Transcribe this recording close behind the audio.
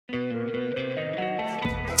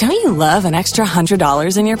Don't you love an extra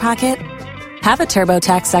 $100 in your pocket? Have a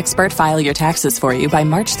TurboTax expert file your taxes for you by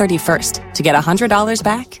March 31st to get $100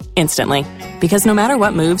 back instantly. Because no matter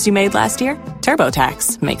what moves you made last year,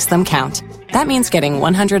 TurboTax makes them count. That means getting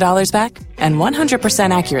 $100 back and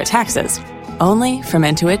 100% accurate taxes, only from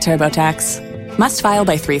Intuit TurboTax. Must file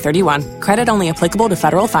by 3/31. Credit only applicable to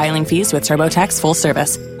federal filing fees with TurboTax full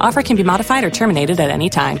service. Offer can be modified or terminated at any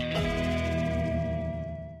time.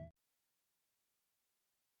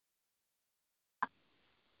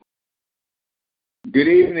 Good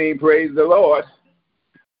evening, praise the Lord.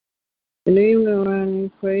 Good evening, Ronnie.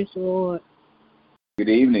 Praise the Lord. Good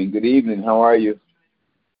evening. How are you?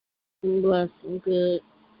 I'm blessed. I'm good.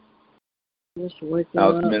 Just waking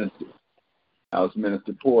up. How's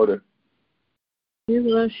Minister Porter? She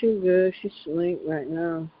bless you good. She's asleep right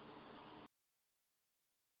now.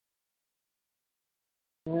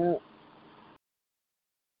 Yeah.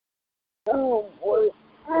 Oh, boy.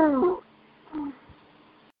 Oh.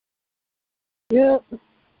 Yep.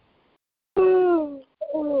 Oh,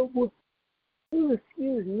 boy. Oh,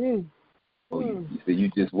 excuse me. Oh, you said you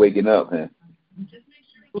just waking up, huh?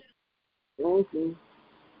 Thank you.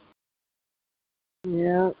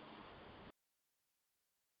 Yep.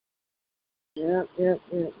 I'm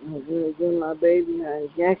going to give my baby an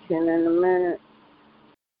injection in a minute.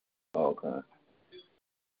 Okay.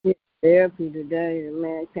 She had therapy today. The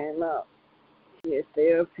man came up. She had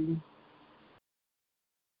therapy.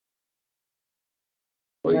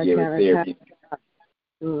 Well, you gave her therapy.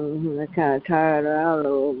 I kind of tired her out a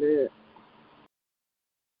little bit.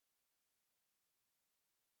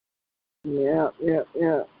 Yep.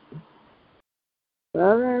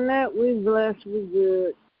 Other than that, we blessed. We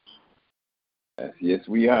good. Yes,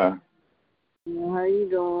 we are. How you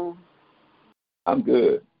doing? I'm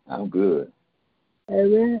good.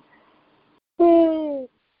 Amen. Oh,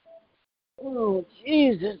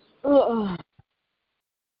 Jesus.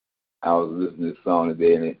 I was listening to a song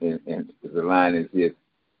today, and the line is this: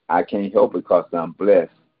 I can't help it because I'm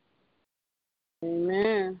blessed.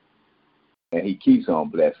 Amen. And He keeps on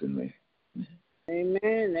blessing me.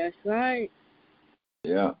 Amen. That's right.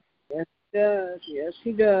 Yeah. Yes, He does. Yes,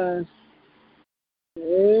 He does.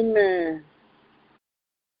 Amen.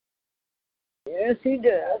 Yes, He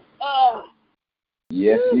does. Oh.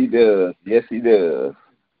 Yes, He does. Yes, He does.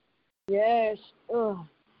 Yes. Oh.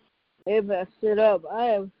 Maybe I sit up. I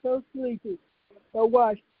am so sleepy. So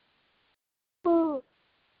watch. Oh.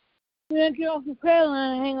 When I get off the prayer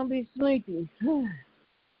line, I ain't gonna be sleepy. And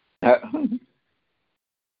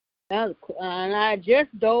I just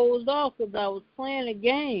dozed off because I was playing a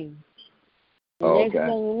game. Okay. Next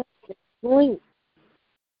thing you know, sleep.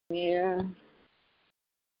 Yeah.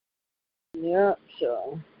 Yep,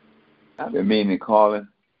 so. I've been meaning to call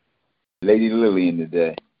Lady Lillian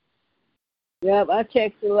today. Yep, I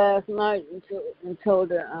texted last night and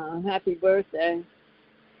told her happy birthday.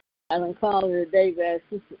 I didn't call her today, but I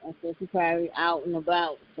said she's probably out and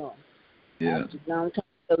about, so. Yeah. I'm talking to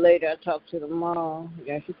her later. I'll talk to her tomorrow.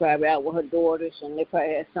 Yeah, she's probably out with her daughters, and they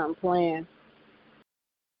probably had something planned.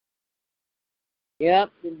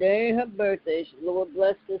 Yep, today her birthday. Lord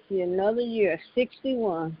bless her to see another year,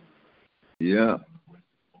 61. Yeah.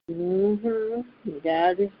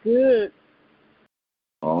 God is good.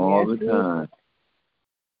 All the time.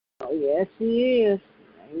 Oh, yes, He is.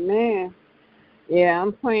 Amen. Yeah,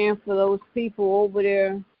 I'm praying for those people over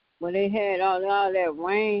there where they had all that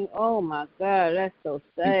rain. Oh, my God, that's so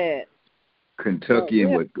sad. Kentucky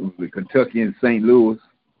with Kentucky and St. Louis.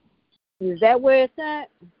 Is that where it's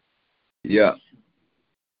at? Yeah.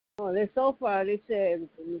 Oh, so far they said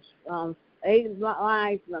 8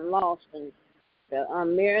 lives been lost, and the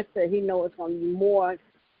mayor said he knows it's going to be more.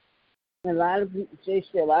 And they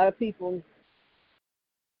said a lot of people,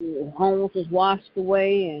 homes was washed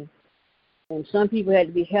away, and some people had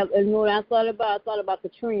to be helped. And you know what I thought about? I thought about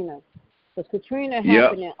Katrina, because Katrina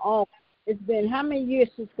happened in August. It's been how many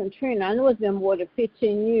years since Katrina? I know it's been more than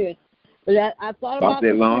 15 years, but I thought about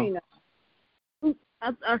Katrina.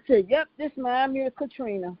 I said, yep, this reminds me of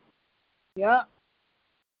Katrina. Yep.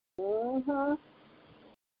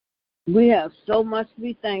 We have so much to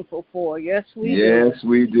be thankful for. Yes, we do. Yes,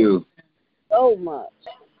 we do. So much.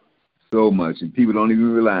 So much, and people don't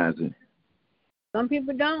even realize it. Some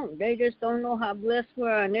people don't. They just don't know how blessed we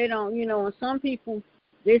are, and they don't, and some people,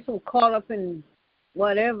 they're so caught up in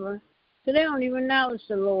whatever, so they don't even acknowledge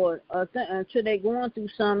the Lord until they're going through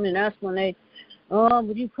something, and that's when they,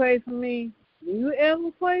 would you pray for me? Do you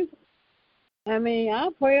ever pray? I mean, I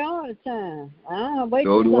pray all the time. I don't wait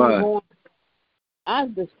till something going. I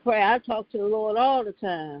just pray. I talk to the Lord all the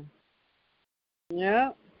time.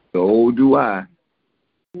 Yeah. So do I.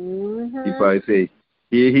 Mm-hmm. He probably say,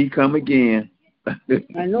 Here he come again.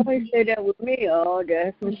 I know he said that with me. Oh,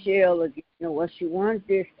 that's Michelle again. You know what she wants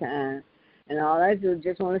this time. And all I do is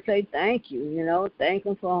just want to say thank you, thank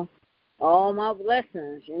him for all my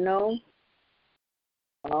blessings,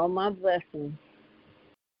 all my blessings.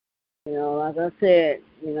 Like I said,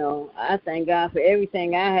 I thank God for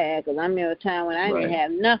everything I had because I'm in a time when I didn't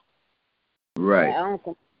have nothing. Right.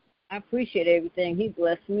 I appreciate everything he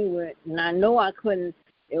blessed me with. And I know I couldn't,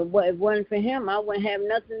 if it wasn't for him, I wouldn't have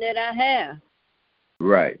nothing that I have.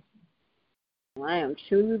 Right. I am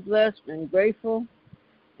truly blessed and grateful,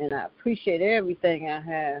 and I appreciate everything I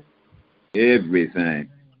have. Everything.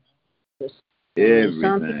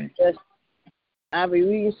 Everything. I be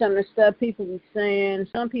reading some of the stuff people be saying.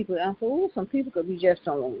 Some people, I thought, some people could be just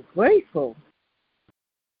so ungrateful.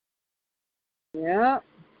 Yeah.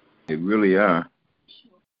 They really are.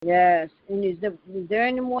 Yes. And is there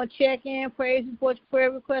any more check-in, praise reports,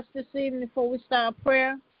 prayer requests this evening before we start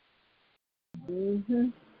prayer?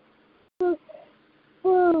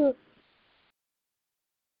 Oh,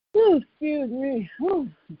 excuse me. Oh,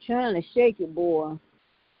 I'm trying to shake it, boy.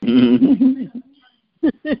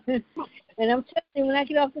 And I'm telling you, when I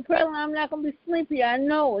get off the prayer line, I'm not going to be sleepy. I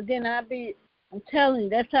know. Then I'm telling you,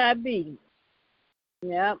 that's how I be.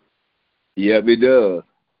 Yep. Yep, it does.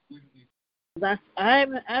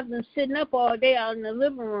 I've been sitting up all day out in the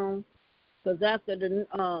living room because after the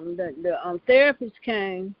therapist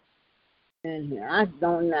came, and I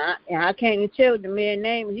don't know, I can't even tell the man's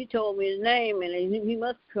name. He told me his name, and he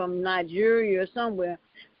must come from Nigeria or somewhere.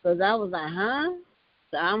 Because I was like, huh?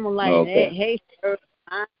 So I'm like, okay. Hey, sir,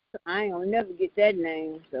 I ain't gonna never get that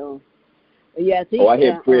name. So, yeah. I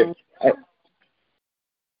had prayer.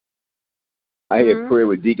 I had prayer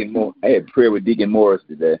with Deacon Morris. I had prayer with Deacon Morris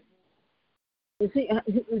today. Is he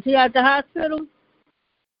at the hospital?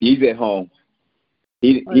 He's at home.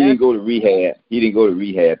 He didn't go to rehab. He didn't go to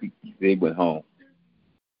rehab. He went home.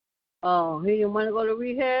 Oh, he didn't want to go to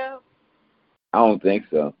rehab? I don't think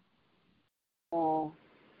so. Oh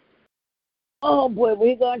boy,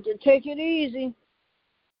 we're going to take it easy.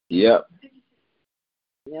 Yep.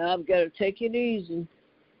 Yeah, I've got to take it easy.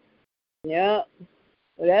 Yep.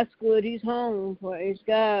 Well, that's good. He's home. Praise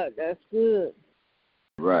God. That's good.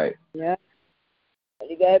 Right. Yeah. But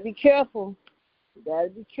you got to be careful. You got to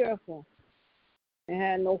be careful. Can't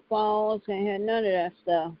have no falls. Can't have none of that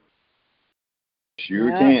stuff.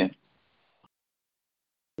 Sure can.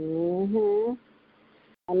 I'm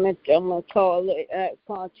going to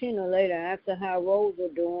call Tina later after how Rose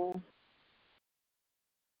are doing.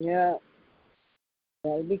 Yeah.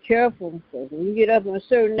 Gotta be careful, because when you get up in a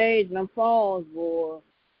certain age, them falls, boy.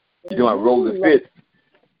 You doing Rose Fitz?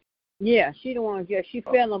 Yeah, she the one. Yeah, she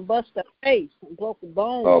fell and busted her face and broke a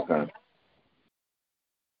bone. Okay.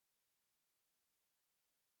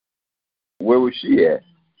 Where was she at?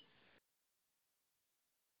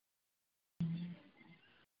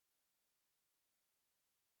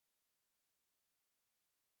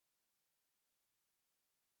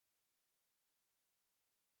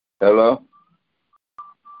 Hello?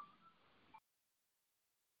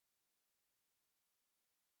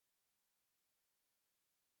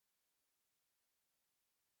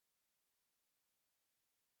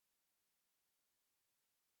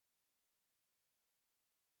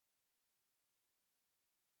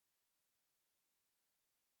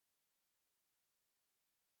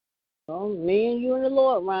 Oh, me and you and the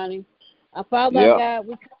Lord, Ronnie. Father God,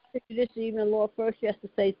 we come to you this evening, Lord, first just to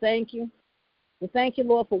say thank you. We thank you,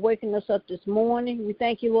 Lord, for waking us up this morning. We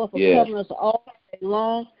thank you, Lord, for covering us all day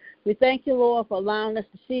long. We thank you, Lord, for allowing us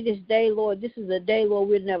to see this day, Lord. This is a day, Lord,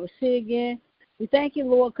 we'll never see again. We thank you,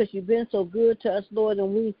 Lord, because you've been so good to us, Lord,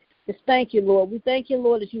 and we just thank you, Lord. We thank you,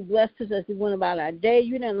 Lord, that you blessed us as we went about our day.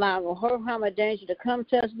 You didn't allow no hurt, harm, or danger to come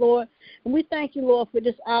to us, Lord. And we thank you, Lord, for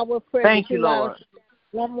this hour of prayer. Thank you, Lord.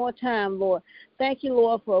 One more time, Lord. Thank you,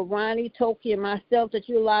 Lord, for Ronnie, Toki, and myself that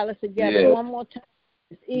you allowed us together one more time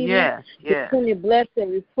this evening. Yes. Continue to bless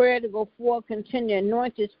every prayer to go forth. Continue to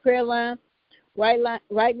anoint this prayer line right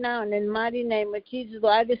now in the mighty name of Jesus.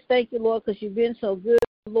 Lord, I just thank you, Lord, because you've been so good,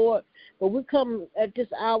 Lord. But we come at this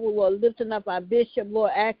hour, Lord, lifting up our bishop,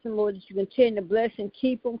 Lord, asking, Lord, that you continue to bless and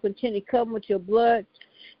keep him, continue to cover him with your blood,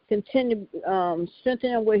 continue to strengthen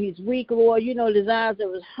him where he's weak, Lord. You know the desires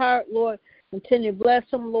of his heart, Lord. Continue to bless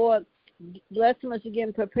him, Lord. Bless him as he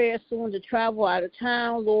getting prepared soon to travel out of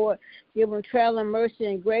town, Lord. Give him traveling mercy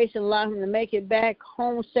and grace and allow him to make it back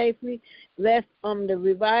home safely. Bless the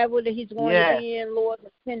revival that he's going to be in, Lord.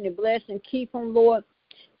 Continue to bless and keep him, Lord.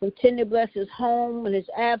 Continue to bless his home and his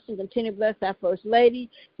absence. Continue to bless our First Lady.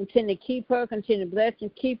 Continue to keep her. Continue to bless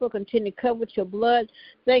and keep her. Continue to cover with your blood.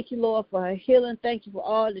 Thank you, Lord, for her healing. Thank you for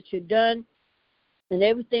all that you've done. and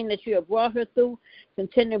everything that you have brought her through.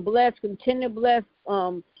 Continue to bless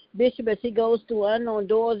Bishop as he goes through unknown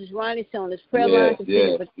doors, as Ronnie said on his prayer line.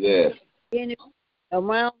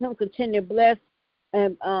 Around him, continue to bless.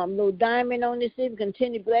 And Lil Diamond on this evening,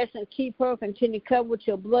 continue to bless and keep her, continue to cover with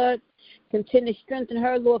your blood, continue to strengthen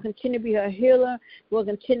her, Lord, continue to be her healer, Lord,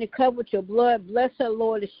 continue to cover with your blood, bless her,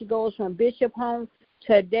 Lord, as she goes from Bishop home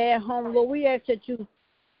to her dad home, Lord, we ask that you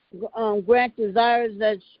grant desires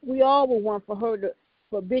that we all would want for her,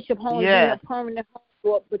 for Bishop home to be her permanent home,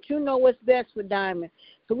 Lord, but you know what's best for Diamond,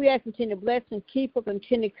 so we ask continue to bless and keep her,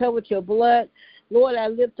 continue to cover with your blood. Lord, I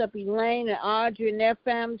lift up Elaine and Audrey and their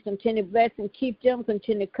families. Continue to bless and keep them.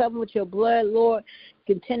 Continue to cover with your blood, Lord.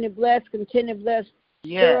 Continue to bless.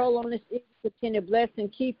 Cheryl on this evening. Continue to bless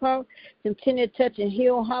and keep her. Continue to touch and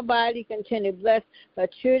heal her body. Continue to bless her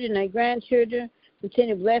children and grandchildren.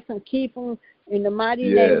 Continue to bless and keep them. In the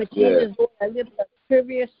mighty name of Jesus, Lord, I lift up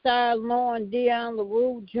Trivia, Star, Lauren, Dion,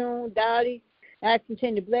 LaRue, June, Dottie. I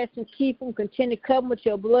continue to bless and keep them. Continue to cover with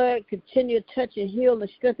your blood. Continue to touch and heal and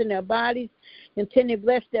strengthen their bodies. Continue to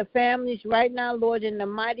bless their families right now, Lord, in the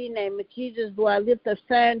mighty name of Jesus. Lord, I lift up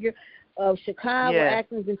Sandra of Chicago. I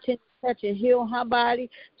can continue to touch and heal her body.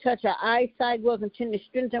 Touch her eyesight, Lord. Continue to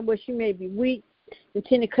strengthen where she may be weak.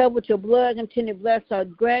 Continue to cover with your blood. Continue to bless her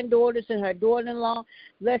granddaughters and her daughter-in-law.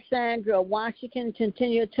 Bless Sandra of Washington.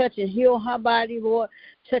 Continue to touch and heal her body, Lord.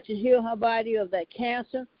 Touch and heal her body of that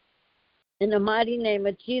cancer. In the mighty name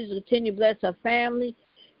of Jesus, continue to bless her family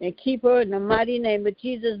and keep her. In the mighty name of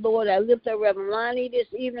Jesus, Lord, I lift up Reverend Lonnie this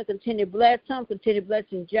evening. Continue to bless him. Continue to bless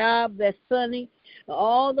his job. Bless Sonny.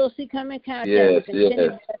 All those he come in contact with. Continue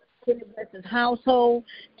to bless his household.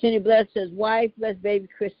 Continue to bless his wife. Bless baby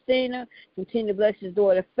Christina. Continue to bless his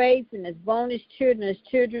daughter Faith and his bonus children,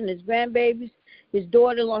 his grandbabies, his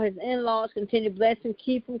daughter-in-law, his in-laws. Continue to bless and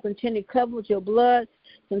keep him. Continue to cover with your blood.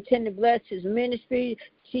 Continue to bless his ministry,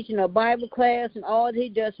 teaching a Bible class, and all that he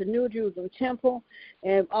does for New Jerusalem Temple,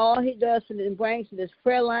 and all he does for and brings to this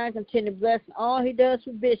prayer line. Continue to bless all he does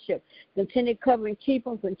for Bishop. Continue to cover and keep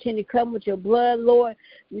him. Continue to cover with your blood, Lord.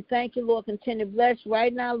 We thank you, Lord. Continue to bless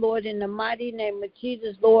right now, Lord, in the mighty name of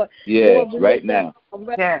Jesus, Lord. Yes, Lord, right now.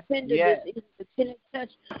 Continue to touch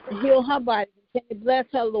and heal her body. Continue to bless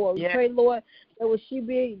her, Lord. We pray, Lord, that will she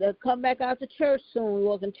be to come back out to church soon,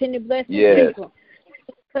 Lord. Continue to bless and keep her.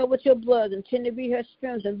 Cover with your blood, continue to be her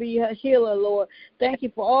strength and be her healer, Lord. Thank you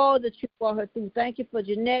for all that you brought her through. Thank you for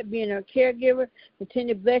Jeanette being her caregiver.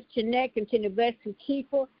 Continue to bless Jeanette. Continue to bless and keep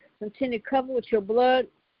her. Continue to cover with your blood.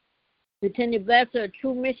 Continue to bless her, a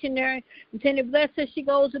true missionary. Continue to bless her. She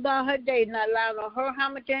goes about her day, not allowing her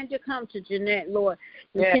harm or danger come to Jeanette, Lord.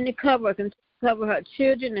 Continue to cover her. Continue to cover her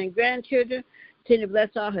children and grandchildren. Continue to bless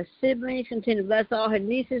all her siblings. Continue to bless all her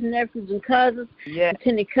nieces, nephews, and cousins.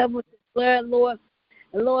 Continue to cover with your blood, Lord.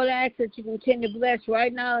 And Lord, I ask that you continue to bless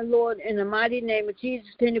right now, Lord, in the mighty name of Jesus.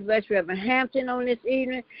 Continue to bless Reverend Hampton on this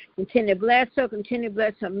evening. Continue to bless her. Continue to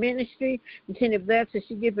bless her ministry. Continue to bless her.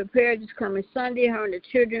 She get prepared this coming Sunday. Her and the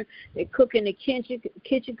children, they cook in the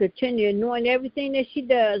kitchen. Continue to anoint everything that she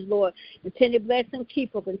does, Lord. Continue to bless and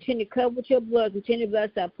keep her. Continue to cover with your blood. Continue to bless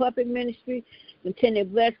our puppet ministry. Continue to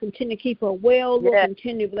bless. Continue to keep her well, Lord.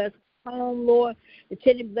 Continue to bless her home, Lord.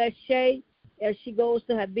 Continue to bless Shay as she goes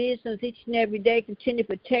to her business each and every day. Continue to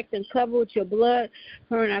protect and cover with your blood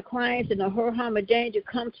her and our clients, and her harm or danger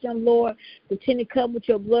come to them, Lord. Continue to cover with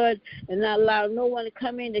your blood and not allow no one to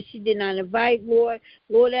come in that she did not invite, Lord.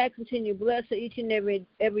 Lord, I continue to bless her each and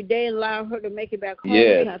every day and allow her to make it back home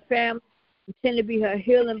to her family. Continue to be her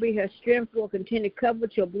healing, be her strength, Lord. Continue to cover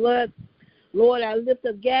with your blood. Lord, I lift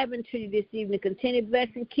up Gavin to you this evening. Continue to bless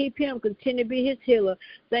and keep him. Continue to be his healer.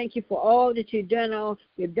 Thank you for all that you've done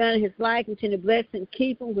in his life. Continue to bless and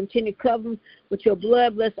keep him. Continue to cover him with your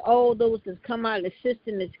blood. Bless all those that come out and assist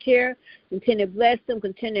in his care. Continue to bless them.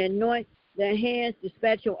 Continue to anoint their hands.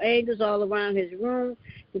 Dispatch your angels all around his room.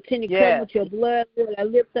 Continue to cover with your blood. Lord, I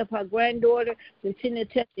lift up her granddaughter. Continue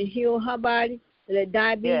to touch and heal her body. Let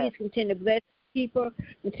diabetes continue to bless and keep her.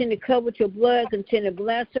 Continue to cover with your blood. Continue to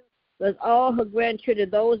bless her. Bless all her grandchildren,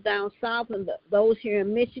 those down south and those here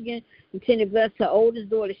in Michigan. Continue to bless her oldest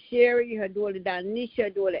daughter, Sherry, her daughter, Donisha, her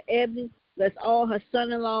daughter, Ebony. Bless all her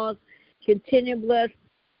son-in-laws. Continue to bless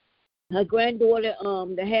her granddaughter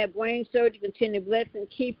that had brain surgery. Continue to bless and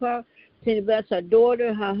keep her. Continue to bless her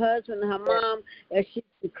daughter, her husband, and her mom as she's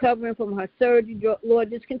recovering from her surgery. Lord,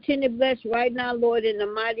 just continue to bless right now, Lord, in the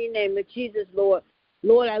mighty name of Jesus, Lord.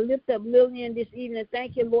 Lord, I lift up Lillian this evening.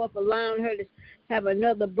 Thank you, Lord, for allowing her to have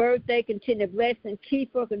another birthday. Continue to bless and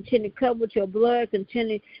keep her. Continue to cover with your blood.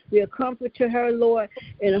 Continue to be a comfort to her, Lord,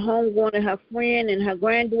 in the home going to her friend and her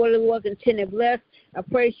granddaughter, Lord. Continue to bless I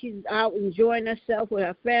pray she's out enjoying herself with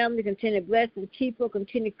her family. Continue to bless and keep her.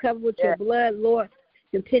 Continue to cover with your blood, Lord.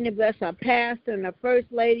 Continue to bless our pastor and our first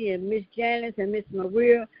lady and Miss Janice and Miss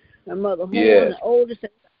Maria and Mother Horn, the oldest.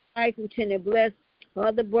 And I continue to bless her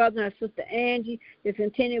other brother and her sister Angie. Just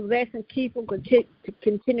continue to bless and keep them.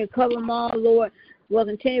 Continue to cover them all, Lord. Lord,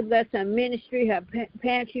 continue to bless her ministry, her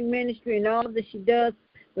pantry ministry, and all that she does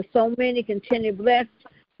for so many. Continue to bless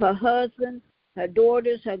her husband, her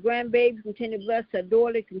daughters, her grandbabies. Continue to bless her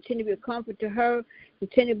daughter. Continue to be a comfort to her.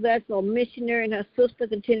 Continue to bless her missionary and her sister.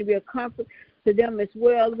 Continue to be a comfort to them as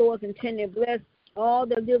well, Lord. Continue to bless all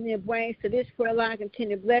the living brains to this prayer line.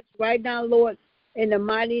 Continue to bless right now, Lord, in the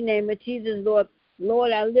mighty name of Jesus, Lord.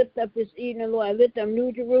 Lord, I lift up this evening, Lord. I lift up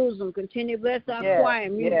New Jerusalem. Continue to bless our choir,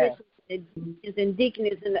 musicians, and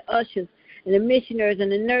deaconess and the ushers and the missionaries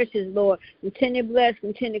and the nurses, Lord. Continue to bless,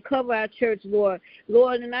 continue to cover our church, Lord.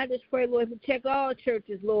 Lord, and I just pray, Lord, protect all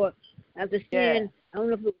churches, Lord. After seeing, I don't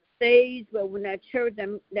know if it was staged, but when that church,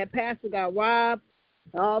 that pastor got robbed,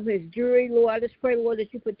 all of his jewelry, Lord, I just pray, Lord,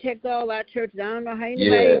 that you protect all our churches. I don't know how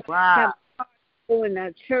anybody have go in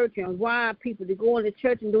our church and rob people to go into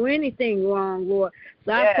church and do anything wrong, Lord.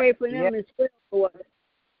 So I pray for them as well, Lord,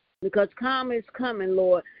 because karma is coming,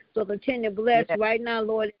 Lord. So continue to bless right now,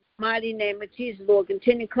 Lord, in the mighty name of Jesus, Lord.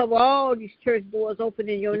 Continue to cover all these church doors open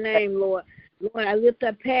in your name, Lord. Lord, I lift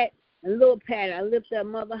up Pat and little Pat. I lift up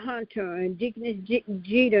Mother Hunter and Deaconess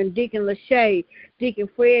Jeter and Deacon Lachey, Deacon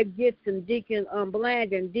Fred Gibson, Deacon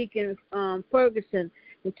Bland and Deacon Ferguson.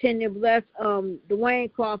 Continue to bless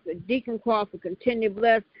Dwayne Crawford, Deacon Crawford. Continue to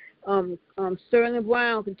bless Sterling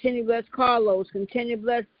Brown. Continue to bless Carlos. Continue to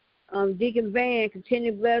bless Deacon Van.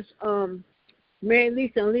 Continue to bless Mary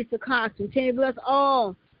Lisa and Lisa Cox. Continue to bless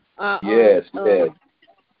all. Continue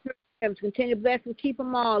to bless and keep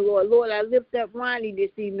them all, Lord. Lord, I lift up Ronnie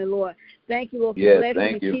this evening, Lord. Thank you, Lord, for blessing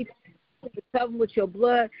and keeping cover with your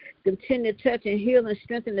blood. Continue to touch and heal and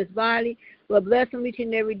strengthen his body. Lord, bless him each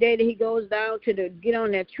and every day that he goes down to get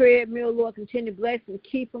on that treadmill, Lord. Continue to bless and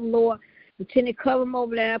keep him, Lord. Continue to cover him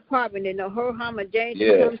over that apartment and no hurt, harm, or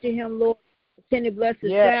danger come to him, Lord. Continue to bless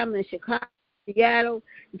his family in Chicago, Seattle.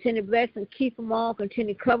 Continue to bless and keep them all.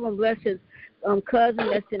 Continue to cover and bless his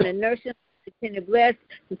cousin that's in the nursing. Continue to bless.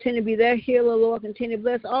 Continue to be their healer, Lord. Continue to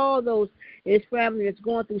bless all those in his family that's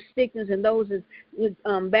going through sickness and those that's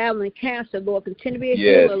battling cancer, Lord. Continue to be a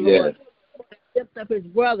healer, Lord. Lift up his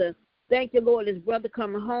brother. Thank you, Lord, his brother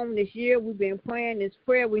coming home this year. We've been praying this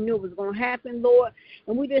prayer. We knew it was going to happen, Lord.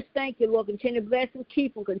 And we just thank you, Lord. Continue to bless him,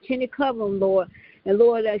 keep him. Continue to cover him, Lord. And,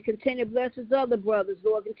 Lord, continue to bless his other brothers,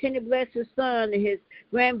 Lord. Continue to bless his son and his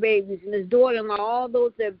grandbabies and his daughter-in-law, all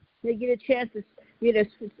those that they get a chance to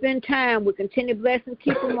spend time with. Continue to bless and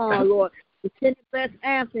keep them all, Lord. Continue to bless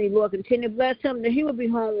Anthony, Lord. Continue to bless him that he will be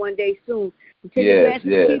home one day soon. Continue to bless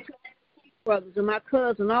and keep him. Brothers and my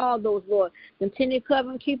cousin, all those, Lord. Continue to cover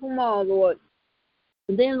and keep them all, Lord.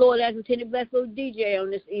 And then, Lord, I continue to bless little DJ on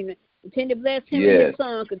this evening. Continue to bless him and his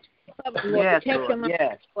son. Continue to cover him, Lord. Protect him,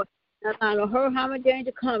 Lord. Not on her harm or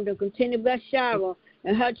danger come to. Continue to bless Shira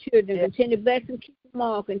and her children. Continue to bless and keep them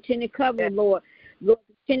all. Continue to cover them, Lord. Lord,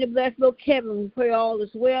 continue to bless little Kevin. We pray all is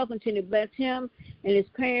well. Continue to bless him and his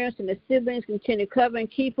parents and his siblings. Continue to cover and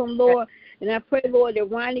keep him, Lord. And I pray, Lord, that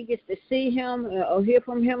Ronnie gets to see him or hear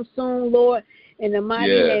from him soon, Lord, in the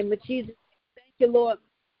mighty name of Jesus. Thank you, Lord,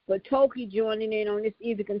 for Toki joining in on this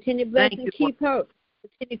evening. Continue to bless and keep her.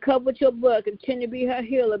 Continue to cover with your blood. Continue to be her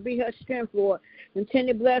healer, be her strength, Lord.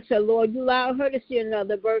 Continue to bless her, Lord. You allow her to see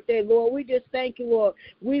another birthday, Lord. We just thank you, Lord.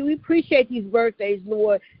 We appreciate these birthdays,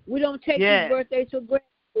 Lord. We don't take these birthdays for granted,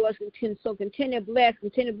 Lord. So continue to bless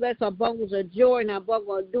our bungles of joy and our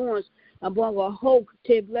bungle of doings, our bungle of hope.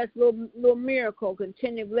 Continue to bless little Miracle.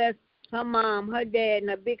 Continue to bless her mom, her dad, and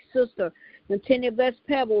her big sister. Continue to bless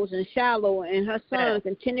Pebbles and Shiloh and her son.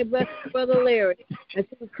 Continue to bless Brother Larry. And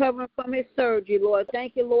cover him from his surgery, Lord.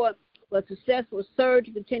 Thank you, Lord, for a successful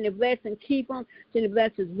surgery. Continue to bless and keep him. Continue to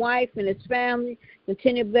bless his wife and his family.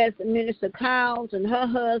 Continue to bless Minister Kyles and her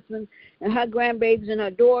husband and her grandbabies and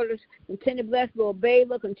her daughters. Continue to bless Lord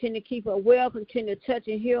Baylor. Continue to keep her well. Continue to touch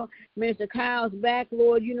and heal Minister Kyles back,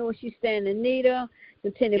 Lord. You know she's standing in need of.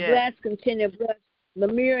 Continue to bless. Continue to bless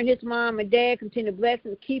Lemire and his mom and dad. Continue to bless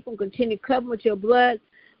and keep them. Continue to cover with your blood.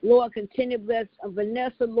 Lord, continue to bless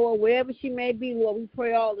Vanessa, Lord, wherever she may be, Lord. We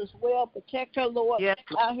pray all is well. Protect her, Lord.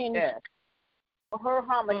 Out here for her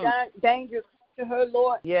harm and danger to her,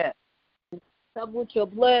 Lord. Cover with your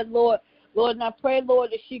blood, Lord. Lord, and I pray,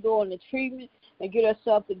 Lord, that she go on the treatment and get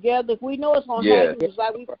herself together. We know it's going to happen. It's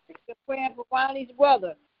like we've been praying for Ronnie's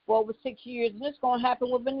brother for over 6 years, and it's going to happen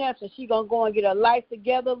with Vanessa. She's going to go and get her life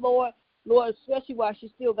together, Lord. Lord, especially while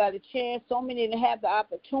she still got a chance. So many didn't have the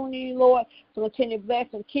opportunity, Lord. So continue to bless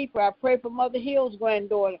and keep her. I pray for Mother Hill's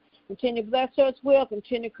granddaughter. Continue to bless her as well.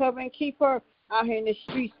 Continue to cover and keep her out here in the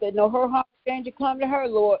streets that know her harm and danger come to her,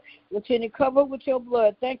 Lord. Continue to cover her with your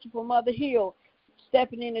blood. Thank you for Mother Hill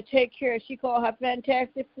stepping in to take care of. She called her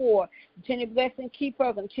Fantastic Four. Continue to bless and keep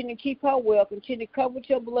her. Continue to keep her well. Continue to cover with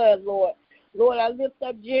your blood, Lord. Lord, I lift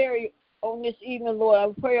up Jerry on this evening, Lord.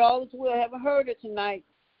 I pray all is well. I haven't heard her tonight.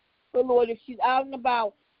 But, Lord, if she's out and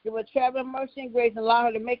about, give her traveling mercy and grace and allow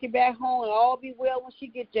her to make it back home and all be well when she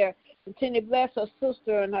gets there. Continue to bless her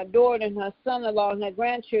sister and her daughter and her son-in-law and her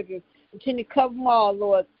grandchildren. Continue to cover them all,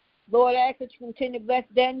 Lord. Lord, I ask that you continue to bless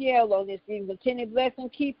Danielle on this evening. Continue to bless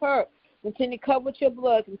and keep her. Continue to cover with your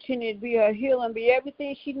blood. Continue to be her healer and be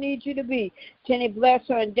everything she needs you to be. Continue to bless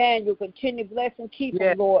her and Daniel. Continue to bless and keep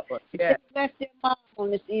them, Lord. Continue to bless their mom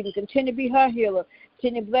on this evening. Continue to be her healer.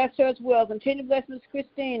 Continue to bless her as well. Continue to bless Miss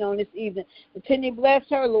Christine on this evening. Continue to bless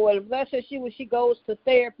her, Lord. And bless her when she goes to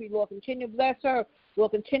therapy, Lord. Continue to bless her.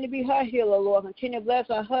 Lord, continue to be her healer, Lord. Continue to bless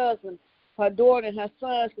her husband, her daughter, and her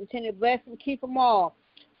sons. Continue to bless and keep them all.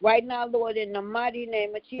 Right now, Lord, in the mighty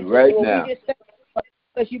name of Jesus. Right Lord, now. we just thank you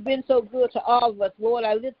because you've been so good to all of us. Lord,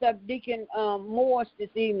 I lift up Deacon Morris this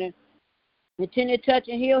evening. Continue to touch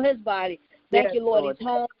and heal his body. Thank you, Lord. He's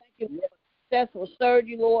home. Thank you for successful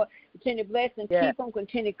surgery, Lord. Continue to bless and keep him.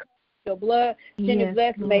 Continue to cover your blood. Continue to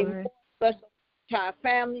bless and make bless the entire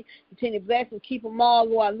family. Continue to bless and keep them all,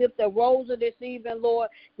 Lord. I lift up Rosa this evening, Lord.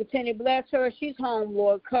 Continue to bless her. She's home,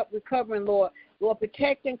 Lord, recovering, Lord. Lord,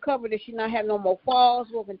 protect and cover that she not have no more falls.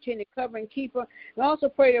 Lord, continue to cover and keep her. And also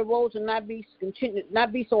pray that Rosa not be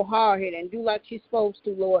so hard-headed and do like she's supposed to,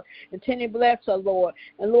 Lord. Continue to bless her, Lord.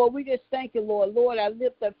 And, Lord, we just thank you, Lord. Lord, I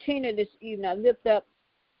lift up Tina this evening. I lift up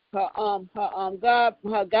her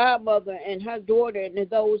godmother and her daughter and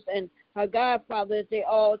those and her godfather that they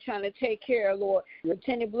all trying to take care of, Lord.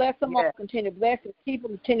 Continue to bless them all. Continue to bless and keep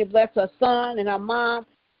them. Continue to bless her son and her mom.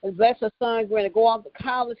 And bless her son going to go off to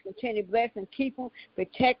college. Continue to bless and keep them.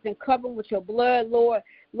 Protect and cover them with your blood, Lord.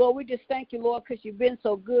 Lord, we just thank you, Lord, because you've been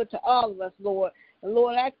so good to all of us, Lord. And,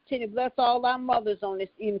 Lord, I continue to bless all our mothers on this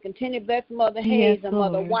evening. Continue to bless Mother Hayes and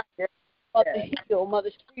Mother White, Mother Hill, Mother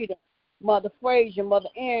Streeter, Mother Frazier, Mother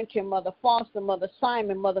Arrington, Mother Foster, Mother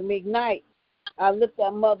Simon, Mother McKnight. I lift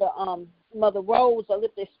up Mother Rose. I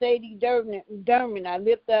lift up Sadie Derman. I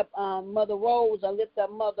lift up Mother Rose. I lift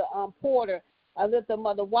up Mother Porter. I lift up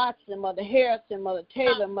Mother Watson, Mother Harrison, Mother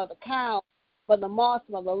Taylor, Mother Kyle, Mother Moss,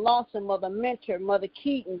 Mother Lawson, Mother Mentor, Mother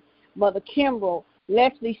Keaton, Mother Kimbrough,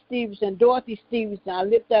 Leslie Stevenson, Dorothy Stevenson. I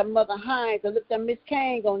lift up Mother Hines. I lift up Miss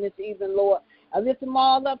Kang on this evening, Lord. I lift them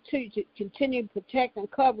all up to you to continue to protect and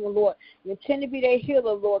cover them, Lord. Continue to be their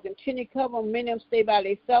healer, Lord. Continue to cover them. Many of them stay by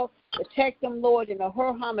themselves. Protect them, Lord, and no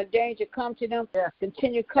hurt, harm, or danger come to them.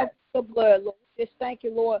 Continue to cover the blood, Lord. Just thank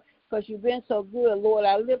you, Lord, because you've been so good, Lord.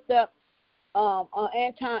 I lift up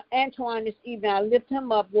Antoine this evening. I lift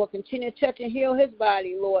him up, Lord. Continue to touch and heal his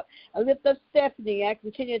body, Lord. I lift up Stephanie. I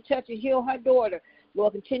continue to touch and heal her daughter,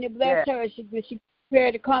 Lord. Continue to bless her as she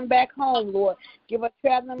prepared to come back home, Lord. Give her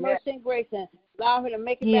traveling mercy and grace and allow her to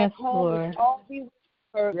make it back home. Lord. All be with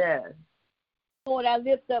her. Lord, I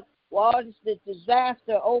lift up all this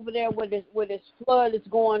disaster over there where this flood is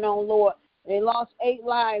going on, Lord. They lost 8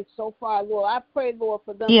 lives so far, Lord. I pray, Lord,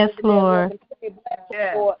 for them. Lord.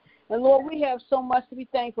 Lord. And, Lord, we have so much to be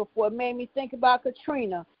thankful for. It made me think about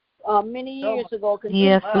Katrina many years ago.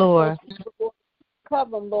 Lord.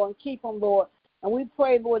 Cover them, Lord, and keep them, Lord. And we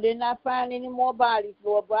pray, Lord, they're not finding any more bodies,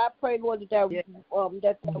 Lord. But I pray, Lord, that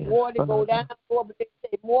water go down, Lord. But they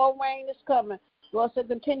say more rain is coming. Lord, so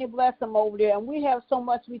continue to bless them over there. And we have so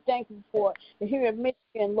much to be thankful for. Here in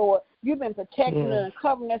Michigan, Lord, you've been protecting and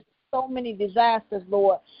covering us so many disasters,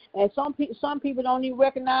 Lord. And some people don't even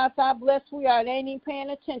recognize how blessed we are. They ain't even paying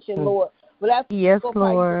attention, Lord. But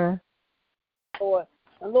Lord. Lord.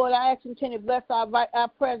 And, Lord, I ask you to continue to bless our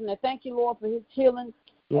president. Thank you, Lord, for his healing.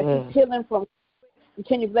 His healing from.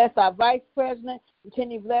 Continue to bless our vice president.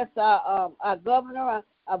 Continue to bless our governor,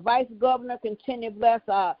 our vice governor. Continue to bless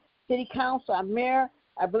our city council, our mayor.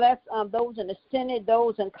 I bless those in the Senate,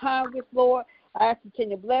 those in Congress, Lord. I ask you to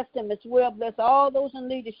continue to bless them as well. Bless all those in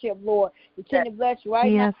leadership, Lord. Continue to bless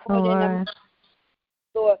now, Lord.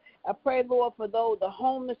 Lord. I pray, Lord, for those, the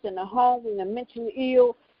homeless and the hungry and the mentally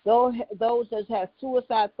ill, those that have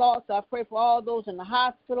suicide thoughts. I pray for all those in the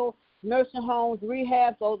hospital, nursing homes,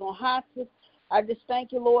 rehabs, those on hospice. I just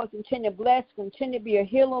thank you, Lord. Continue to bless. Continue to be a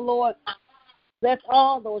healer, Lord. Bless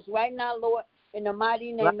all those right now, Lord, in the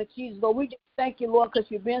mighty name of Jesus. Lord, we just thank you, Lord, because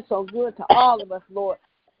you've been so good to all of us, Lord.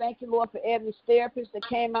 Thank you, Lord, for every therapist that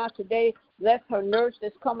came out today. Bless her nurse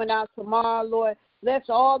that's coming out tomorrow, Lord. Bless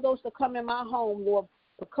all those that come in my home, Lord.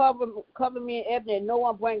 Cover me and Ebony, and no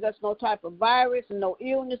one bring us no type of virus and no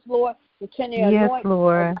illness, Lord. Continue to anoint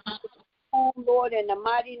Lord. home, Lord, in the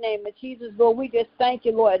mighty name of Jesus, Lord. We just thank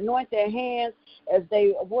you, Lord. Anoint their hands as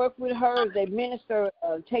they work with her, as they minister,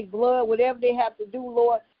 take blood, whatever they have to do,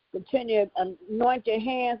 Lord. Continue to anoint their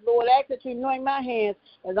hands, Lord. I ask that you anoint my hands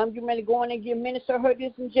as I'm getting ready to go in and give minister her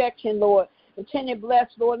this injection, Lord. Continue to bless,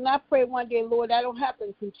 Lord. And I pray one day, Lord, I don't have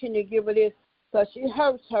to continue to give her this because she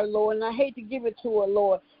hurts her, Lord, and I hate to give it to her,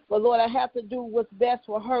 Lord. But, Lord, I have to do what's best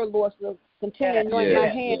for her, Lord, so continue to anoint my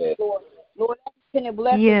hands, Lord. Lord, I continue to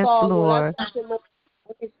bless us all, Lord. I thank you, Lord,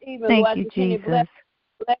 this evening, Thank Lord. you, I continue to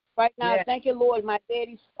bless right now. Thank you, Lord. My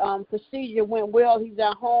daddy's procedure went well. He's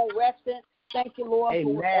at home resting. Thank you, Lord,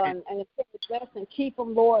 for, and continue to bless and keep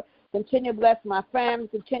him, Lord. Continue to bless my family.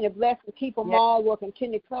 Continue to bless and keep them all, Lord.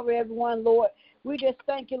 Continue to cover everyone, Lord. We just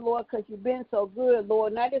thank you, Lord, because you've been so good,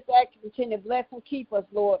 Lord. And I just ask you to continue to bless and keep us,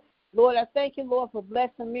 Lord. Lord, I thank you, Lord, for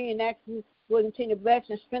blessing me and asking you, Lord, continue to bless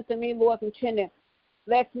and strengthen me, Lord. Continue to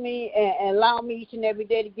bless me and allow me each and every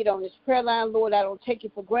day to get on this prayer line, Lord. I don't take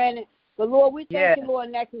it for granted. But, Lord, we thank you, Lord,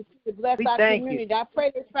 and ask you to bless our community. I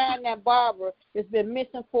pray they find that Barbara that's been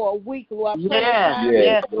missing for a week, Lord. I pray they find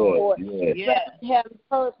him, Lord. Haven't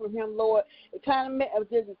heard from him, Lord. It kind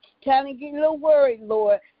of get a little worried,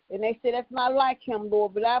 Lord. And they say that's not like him,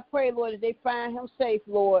 Lord. But I pray, Lord, that they find him safe,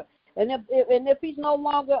 Lord. And if he's no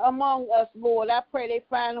longer among us, Lord, I pray they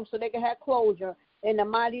find him so they can have closure. In the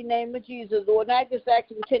mighty name of Jesus, Lord. And I just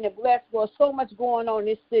ask you to continue to bless, Lord. So much going on in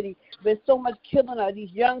this city. Been so much killing of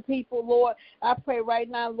these young people, Lord. I pray right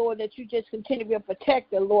now, Lord, that you just continue to be a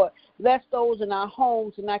protector, Lord. Bless those in our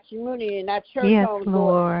homes, in our community, in our church homes,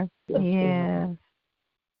 Lord. Yes.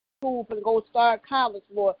 School and go start college,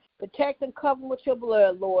 Lord. Protect and cover with your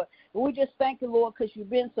blood, Lord. And we just thank you, Lord, because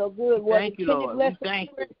you've been so good, Lord. Thank you, Lord. Bless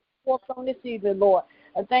thank you. On this evening, Lord.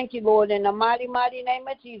 I thank you, Lord, in the mighty, mighty name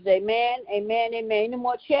of Jesus. Amen, amen, amen. Any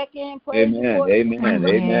more check-in? Praise amen, amen,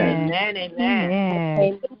 amen,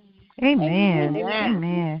 amen, amen, amen,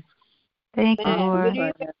 amen. Thank you, Lord.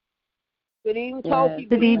 Good evening, Toki.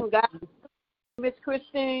 Good evening, God. Miss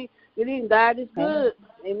Christine. Good evening. God is good.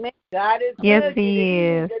 Amen. God is good. Yes, He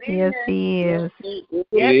is. Yes, He is.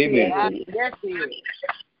 Yes, He is. Yes, He is.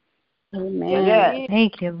 Amen.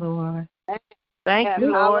 Thank you, Lord. Thank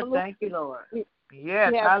you, Lord. Thank you, Lord.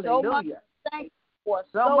 Yes, hallelujah.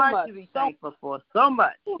 So much to be thankful for. So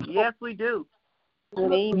much. Yes, we do.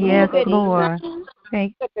 Yes, Lord.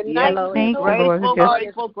 Thank you, Lord.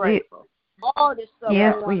 Grateful. All this stuff.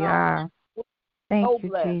 Yes, we are. Thank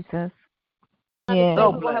you, Jesus. Yes.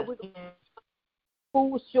 So blessed.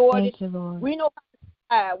 Food shortage. Thank you, Lord. We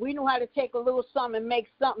know how to take a little something and make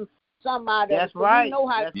something out of it. That's right. We know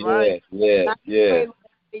how That's right. Yeah.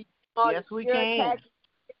 Yes, we can.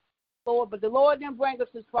 Lord, but the Lord didn't bring us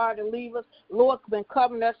this far to leave us. The Lord's been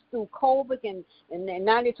covering us through COVID and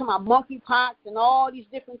now they're talking about monkeypox and all these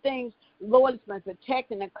different things. The Lord has been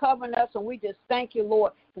protecting and covering us, and we just thank you,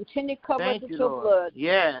 Lord. Continue to cover us with your blood.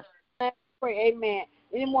 Yes. Pray, amen.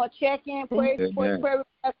 Any more check-in, prayer, get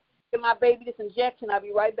my baby this injection. I'll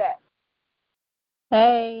be right back.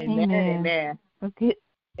 Amen. Okay.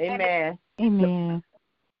 Amen. Amen.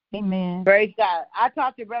 Amen. Praise God. I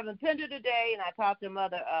talked to Reverend Pender today, and I talked to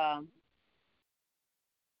Mother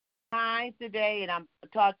Hines today, and I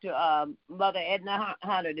talked to Mother Edna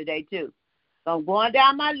Hunter today, too. So I'm going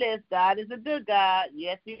down my list. God is a good God.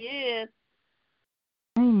 Yes, He is.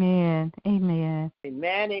 Amen. Amen.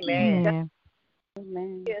 Amen.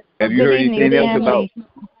 Amen. Have you heard anything else about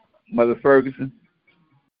Mother Ferguson?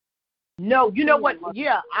 No. You know what?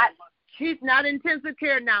 Yeah, she's not in intensive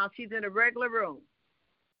care now. She's in a regular room.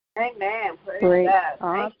 Amen. Praise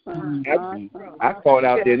God. Awesome. I called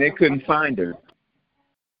out there and they couldn't find her.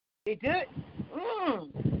 They did?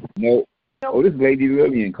 No. Oh, this Lady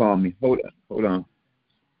Lillian called me. Hold on.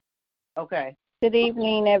 Okay. Good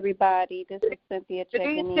evening, everybody. This is Cynthia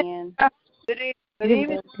checking in. Good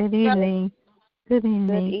evening. Good evening. Good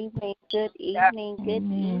evening. Good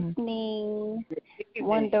evening.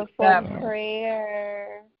 Wonderful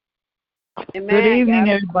prayer. Amen. Good evening,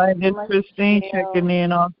 everybody. This is Christine checking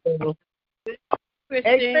in also.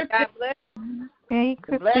 Christine, God bless. Hey,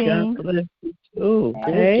 Christine. God bless you too.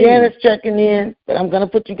 Hey. Janice checking in, but I'm going to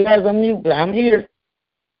put you guys on mute, but I'm here.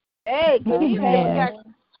 Hey, good evening.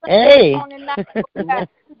 Hey.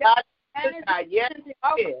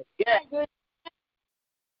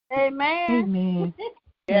 Amen.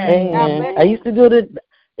 Amen. I used to do this.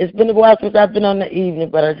 It's been a while since I've been on the evening,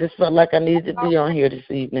 but I just felt like I needed to be on here this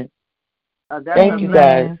evening. Thank you,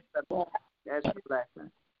 guys. That's a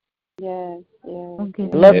blessing. Yes.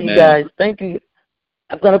 Love you guys. Thank you.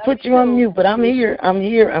 going to put you on mute, but I'm here. I'm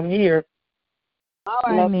here. All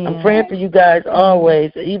right. I'm praying for you guys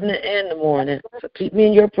always, evening and the morning. So keep me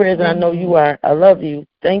in your prayers, and I know you are. I love you.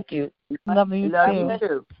 Thank you. Love you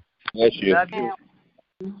too. Bless you. Love you.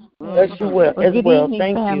 Bless you well as Good well. evening,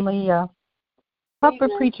 Thank family. Papa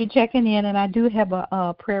Preacher checking in, and I do have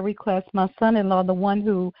a prayer request. My son-in-law, the one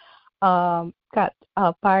who got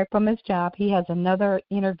fired from his job, he has another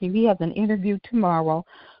interview. He has an interview tomorrow.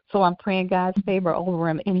 So I'm praying God's favor over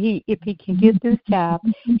him. And if he can get this job,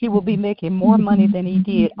 he will be making more money than he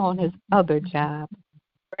did on his other job.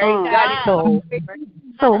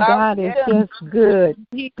 So God is just good.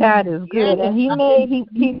 God is good, and he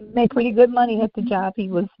made pretty good money at the job he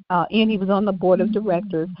was in. He was on the board of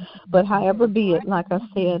directors. But however be it, like I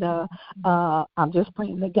said, I'm just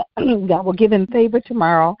praying that God will give him favor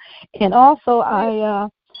tomorrow. And also,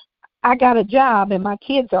 I got a job, and my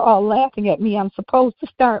kids are all laughing at me. I'm supposed to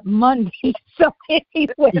start Monday. So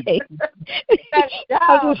anyway,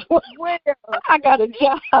 I got a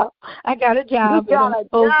job. I got a job, and I'm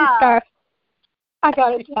supposed to start. I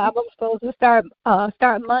got a job. I'm supposed to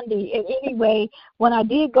start Monday. And anyway, when I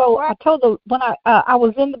did go, I told them when I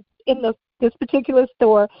was in this particular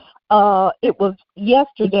store. It was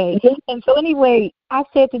yesterday. And so anyway, I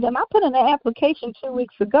said to them, I put in an application 2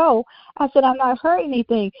 weeks ago. I said, I've not heard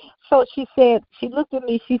anything. So she looked at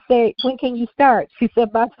me, she said, when can you start? She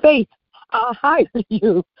said, by faith, I'll hire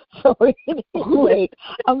you. So anyway,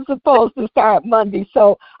 I'm supposed to start Monday.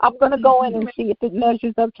 So I'm going to go in and see if it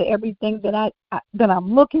measures up to everything that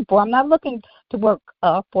I'm looking for. I'm not looking to work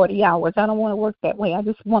 40 hours. I don't want to work that way. I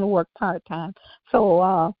just want to work part-time.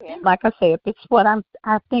 So like I say, if it's what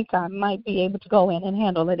I think I might be able to go in and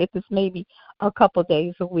handle it. If it's maybe a couple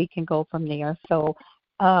days a week and go from there. So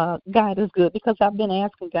God is good, because I've been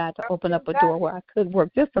asking God to open up a door where I could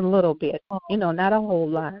work just a little bit, not a whole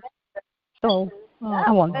lot. So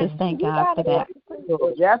I want to just thank God for that.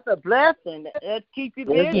 That's a blessing. It'll keep you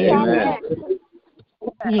busy. Yeah.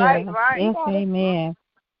 Yes, Right. yes, amen.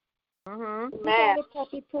 You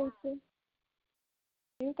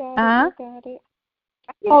got it.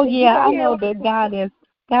 Oh, yeah, I know that God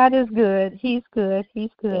is good. He's good.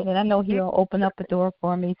 And I know He'll open up a door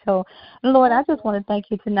for me. So, Lord, I just want to thank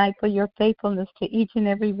you tonight for your faithfulness to each and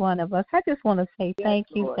every one of us. I just want to say thank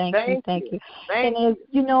you. And as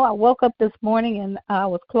you know, I woke up this morning and I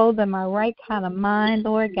was clothed in my right kind of mind,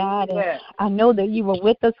 Lord God. And I know that you were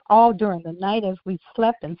with us all during the night as we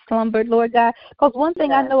slept and slumbered, Lord God. Because one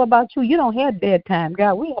thing I know about you, you don't have bedtime,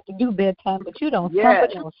 God. We have to do bedtime, but you don't slumber,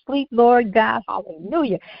 don't sleep, Lord God.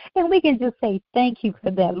 Hallelujah. And we can just say thank you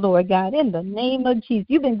for that, Lord God, in the name of Jesus.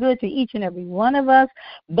 You've been good to each and every one of us,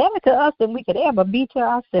 better to us than we could ever be to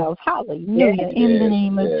ourselves. Hallelujah, in the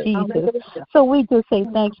name of Jesus. So we just say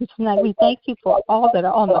thank you tonight. We thank you for all that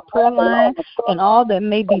are on the prayer line and all that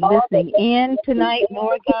may be listening in tonight,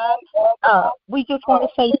 Lord God. We just want to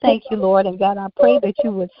say thank you, Lord. And God, I pray that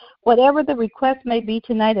you would, whatever the request may be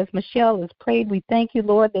tonight, as Michelle has prayed, we thank you,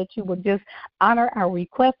 Lord, that you would just honor our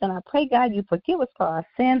request. And I pray, God, you forgive us for our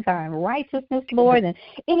sins, our unrighteousness, Lord, and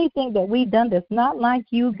anything that we've done that's not like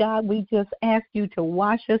you, God. We just ask you to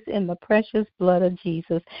wash us in the precious blood of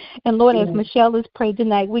Jesus. And Lord, as Michelle has prayed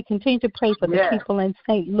tonight, we continue to pray for the people in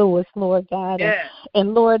St. Louis, Lord God,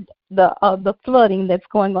 and Lord, the flooding that's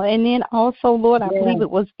going on. And then also, Lord, I believe it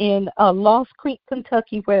was in Lost Creek,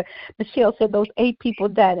 Kentucky, where Michelle said those 8 people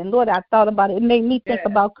died. And Lord, I thought about it. It made me think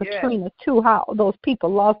about Katrina, too, how those people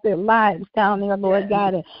lost their lives down there, Lord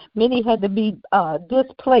God, and many had to be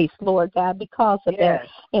displaced, Lord God, because of that.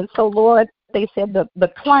 And so, Lord, they said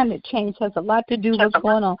the climate change has a lot to do with what's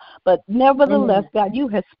going on. But nevertheless, God, you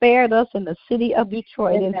have spared us in the city of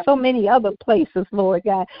Detroit and so many other places, Lord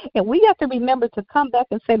God. And we have to remember to come back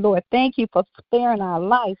and say, Lord, thank you for sparing our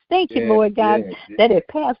lives. Thank you, Lord God, that it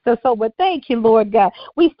passed us over. Thank you, Lord God.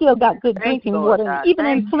 We still got good drinking water. And even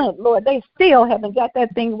in Flint, Lord, they still haven't got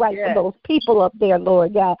that thing right for those people up there,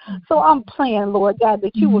 Lord God. So I'm praying, Lord God,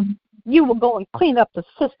 that you will go and clean up the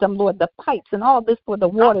system, Lord, the pipes and all this where the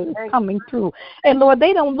water is coming through. And, Lord,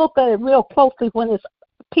 they don't look at it real closely when it's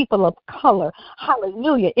people of color.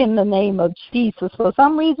 Hallelujah, in the name of Jesus. For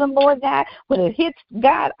some reason, Lord God, when it hits,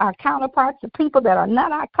 God, our counterparts, the people that are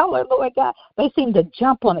not our color, Lord God, they seem to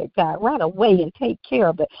jump on it, God, right away and take care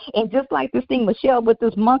of it. And just like this thing, Michelle, with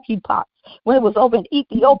this monkeypox, when it was over in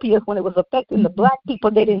Ethiopia, when it was affecting the black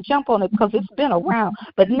people, they didn't jump on it because it's been around.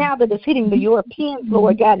 But now that it's hitting the Europeans,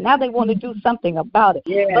 Lord God, now they want to do something about it.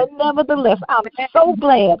 Yes. But nevertheless, I'm so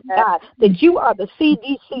glad, God, that you are the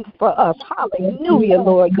CDC for us. Hallelujah,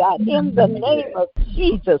 Lord God, in the name of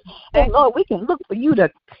Jesus. And Lord, we can look for you to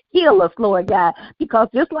heal us, Lord God, because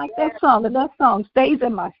just like that song, and that song stays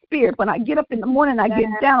in my spirit. When I get up in the morning, I get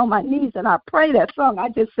down on my knees and I pray that song. I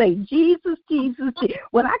just say, Jesus, Jesus, Jesus.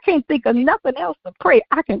 When I can't think of nothing else to pray,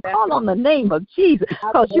 I can call on the name of Jesus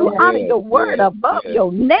because you honor your word above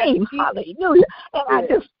your name. Hallelujah. And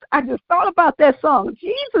I just thought about that song,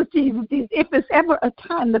 Jesus, Jesus, Jesus. If it's ever a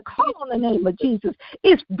time to call on the name of Jesus,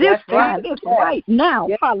 it's this time. It's right now.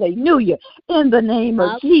 Hallelujah. In the name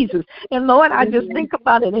of Jesus. And Lord, I just think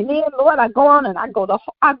about it. And then, Lord, I go on and I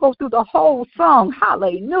go through the whole song.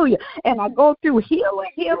 Hallelujah. And I go through healer,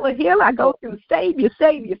 healer, healer. I go through Savior,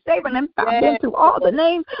 Savior, Savior. And I've been through all the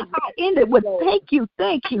names. I ended with thank you,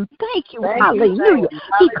 thank you, thank you. Hallelujah.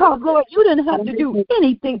 Because, Lord, you didn't have to do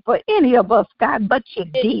anything for any of us, God, but you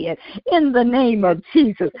did. In the name of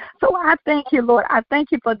Jesus. So I thank you, Lord. I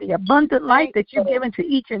thank you for the abundant life that you've given to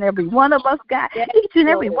each and every one of us, God. Each and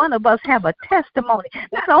every one of us have a testimony.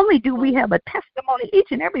 Not only do we have a testimony, each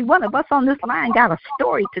and every one of us on this line got a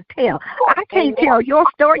story to tell. I can't tell your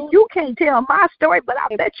story. You can't tell my story, but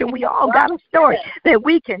I bet you we all got a story that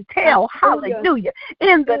we can tell. Hallelujah.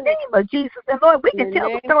 In the name of Jesus. And Lord, we can tell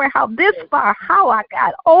the story how this far, how I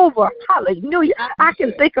got over. Hallelujah. I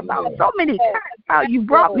can think about so many times how you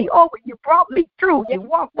brought me over. You brought me through. You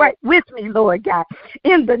walked right with me, Lord God,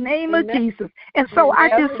 in the name of Jesus. And so I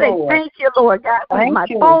just say thank you, Lord God. When my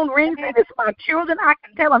phone rings and it's my children, I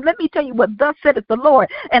can tell them, let me tell you what thus saith the Lord.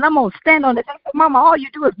 And I'm going to stand on it. Mama, all you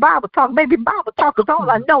do is Bible talk. Baby, Bible talk is all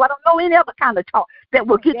I know. I don't know any other kind of talk that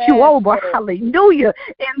will get you over. Hallelujah.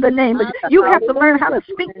 In the name of Jesus. You have to learn how to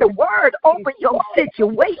speak the word over your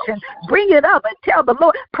situation. Bring it up and tell the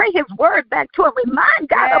Lord. Pray his word back to him. Remind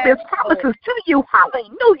God of his promises to you.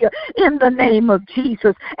 Hallelujah. In the name of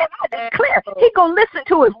Jesus. And I declare he going to listen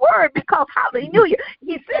to his word because, hallelujah,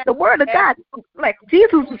 he said the word of God, like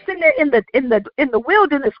Jesus was sitting there in the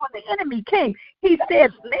wilderness when the enemy came. He said,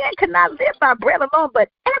 man cannot live by bread alone, but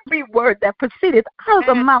every word that proceeded out of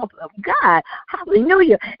the mouth of God.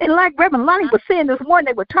 Hallelujah. And like Reverend Lonnie was saying this morning,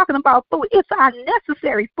 they were talking about food. It's our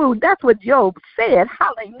necessary food. That's what Job said.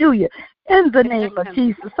 Hallelujah. In the name of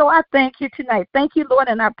Jesus. So I thank you tonight. Thank you, Lord,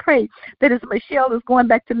 and I pray that as Michelle is going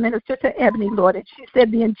back to minister to Ebony, Lord, and she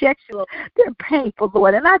said the injections, they're painful,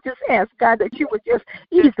 Lord, and I just ask, God, that you would just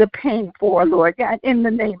ease the pain for her, Lord, God, in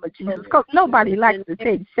the name of Jesus, because nobody likes to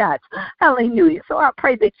take shots. Hallelujah. So I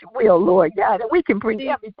pray that you will, Lord, God, and we can bring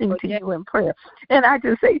everything to you in prayer. And I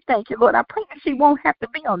just say thank you, Lord. I pray that she won't have to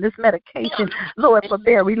be on this medication, Lord, for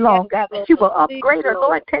very long, God, that you will upgrade her,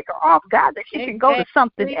 Lord, take her off, God, that she can go to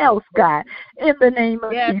something else, God, in the name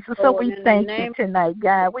of Jesus. So we thank you tonight,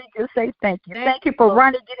 God. We just say thank you. Thank you for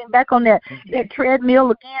Ronnie getting back on that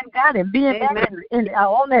treadmill again, God, and being back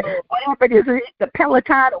on that, whatever it is, the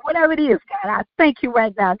Peloton or whatever it is, God. I thank you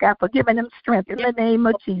right now, God, for giving them strength in the name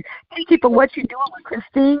of Jesus. Thank you for what you're doing with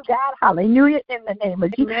Christine, God. Hallelujah, in the name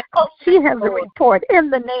of Jesus. Oh, she has a report in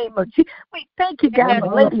the name of Jesus. We thank you, God,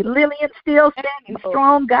 for Lady Lillian still standing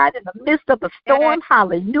strong, God, in the midst of the storm.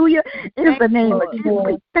 Hallelujah, in the name of Jesus.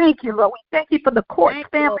 We thank you, Lord. We thank you for the Court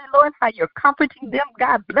family, Lord, how you're comforting them,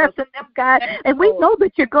 God, blessing them, God. And we know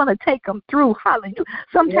that you're going to take them through. Hallelujah.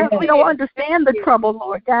 Sometimes we don't understand the trouble,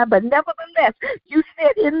 Lord God, but nevertheless, you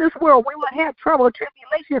said in this world we will have trouble,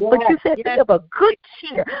 tribulation, but you said to have a good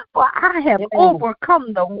cheer, for I have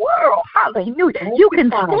overcome the world. Hallelujah. You can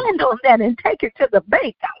stand on that and take it to the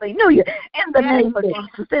bank. Hallelujah. In the name of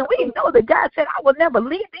Jesus. And we know that God said, I will never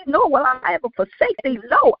leave thee, nor will I ever forsake thee.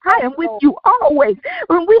 Lo, I am with you always.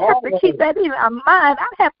 When we have to keep that in our mind, I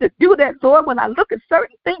have to do that, Lord. When I look at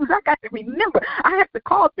certain things, I got to remember. I have to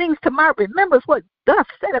call things to my remembrance what thus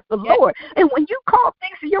saith the Lord. And when you call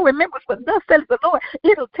things to your remembrance what thus saith the Lord,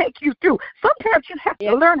 it'll take you through. Sometimes you have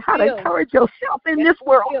to learn how to encourage yourself in this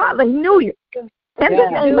world. Hallelujah. In the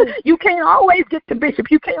name of, you can't always get to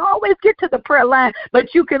Bishop. You can't always get to the prayer line,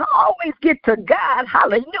 but you can always get to God.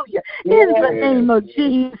 Hallelujah. In the name of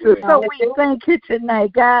Jesus. So we thank you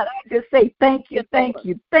tonight, God. I just say thank you, thank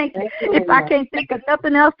you, thank you. If I can't think of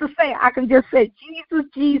nothing else to say, I can just say Jesus,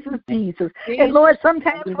 Jesus, Jesus. And Lord,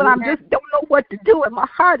 sometimes when I just don't know what to do and my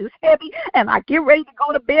heart is heavy and I get ready to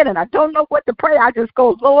go to bed and I don't know what to pray, I just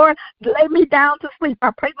go, Lord, lay me down to sleep.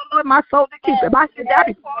 I pray the Lord my soul to keep. If I sit down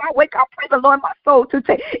before I wake, I pray the Lord my soul to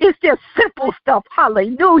take. It's just simple stuff.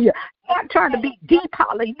 Hallelujah. not trying to be deep,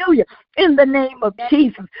 hallelujah, in the name of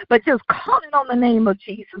Jesus, but just calling on the name of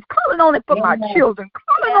Jesus, calling on it for my children,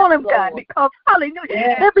 calling on him, God, because,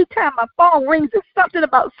 hallelujah, every time my phone rings, it's something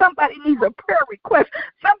about somebody needs a prayer request,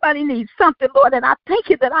 somebody needs something, Lord, and I thank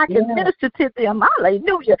you that I can minister to them,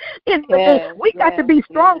 hallelujah. In the name, we got to be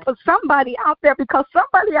strong for somebody out there, because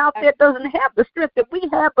somebody out there doesn't have the strength that we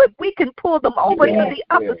have, but we can pull them over to the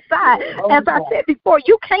other side. As I said before,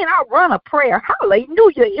 you can't outrun a prayer,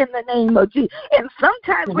 hallelujah, in the name of Jesus. And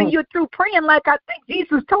sometimes when you're through praying, like I think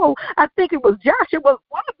Jesus told, I think it was Joshua,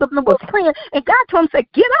 one of them was praying, and God told him, say,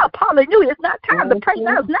 get up, hallelujah, it's not time to pray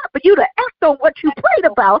now, it's not for you to act on what you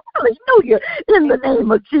prayed about, hallelujah, in the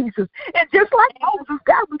name of Jesus. And just like Moses,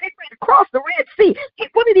 God was getting ready to cross the Red Sea,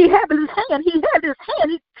 what did he have in his hand? He had his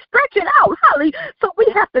hand, he stretched it out, hallelujah. So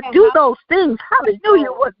we have to do those things,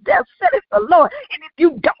 hallelujah, what thus saith the Lord. And if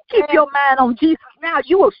you don't keep your mind on Jesus now,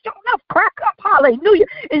 you will sure enough crack up, hallelujah,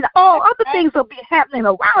 and all other things will be happening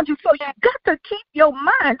around you. So you got to keep your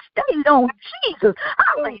mind stayed on Jesus,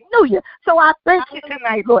 hallelujah. So I thank you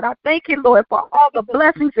tonight, Lord. I thank you, Lord, for all the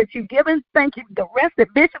blessings that you've given. Thank you, the rest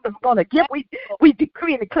that Bishop is going to give. We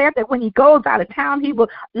decree and declare that when he goes out of town, he will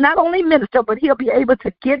not only minister, but he'll be able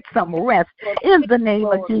to get some rest in the name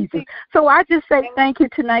of Jesus. So I just say thank you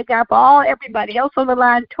tonight, God, for everybody else on the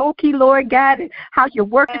line, Toki, Lord God, and how you're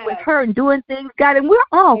working with her and doing things, God, and we're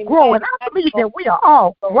all growing. I believe that we are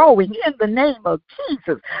all growing in the name of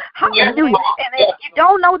Jesus. Hallelujah. And if you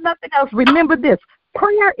don't know nothing else, remember this.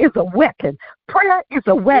 Prayer is a weapon. Prayer is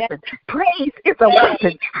a weapon. Praise is a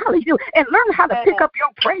weapon. Hallelujah. And learn how to pick up your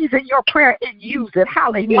praise and your prayer and use it.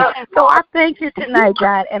 Hallelujah. So I thank you tonight,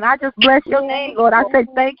 God, and I just bless your name, Lord. I say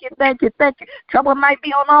thank you, thank you, thank you. Trouble might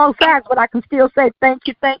be on all sides, but I can still say thank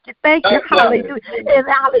you, thank you, thank you. Hallelujah. And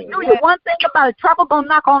hallelujah. One thing about it, trouble going to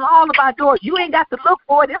knock on all of our doors. You ain't got to look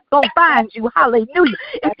for it. It's going to find you. Hallelujah.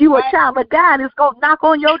 If you a child of God, it's going to knock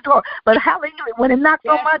on your door. But hallelujah, when it knocks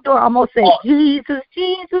on my door, I'm going to say, Jesus,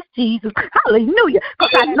 Jesus, Jesus. Hallelujah.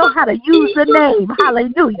 Because I know how to use the name.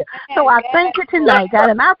 Hallelujah. So I thank you tonight,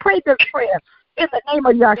 God, and I pray this prayer in the name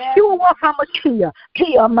of Yeshua HaMashiach,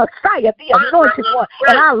 the Messiah, the Anointed One.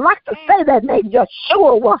 And I like to say that name,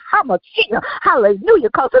 Yeshua HaMashiach. Hallelujah,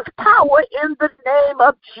 because there's power in the name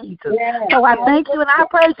of Jesus. So I thank you and I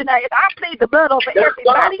praise you now. And I plead the blood over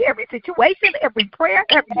everybody, every situation, every prayer,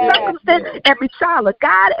 every circumstance, every child of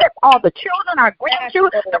God, all the children, our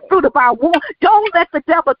grandchildren, the fruit of our womb. Don't let the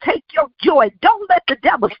devil take your joy. Don't let the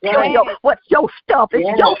devil steal what's your stuff. It's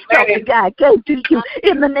your stuff that God gave to you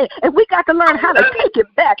in the name. And we got to learn how to take it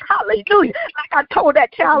back. Hallelujah. Like I told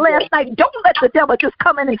that child last night, don't let the devil just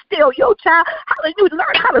come in and steal your child. Hallelujah.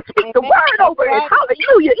 Learn how to speak the word over it.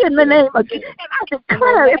 Hallelujah. In the name of Jesus. And I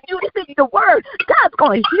declare, if you speak the word, God's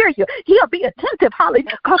going to hear you. He'll be attentive.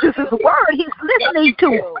 Hallelujah. Because it's his word he's listening to.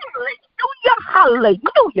 Hallelujah.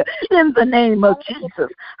 Hallelujah. In the name of Jesus.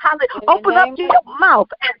 Hallelujah. Open up your mouth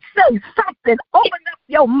and say something. Open up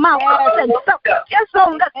your mouth and say something. Just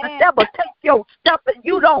don't let the devil take your stuff and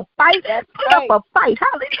you don't fight. Put up a fight.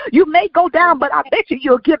 Hallelujah. You may go down, but I bet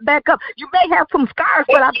you'll get back up. You may have some scars,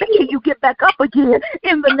 but I bet you get back up again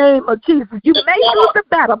in the name of Jesus. You may lose the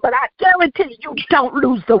battle, but I guarantee you don't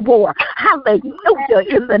lose the war. Hallelujah.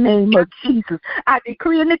 In the name of Jesus. I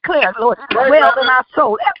decree and declare, Lord, it's well in our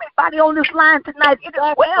soul. Everybody on this line tonight, it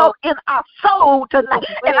is well in our soul tonight.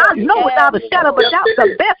 And I know without a shadow of a doubt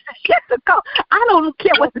the best is yet to come. I don't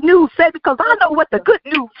care what the news says because I know what the good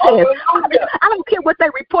news says. I don't care what they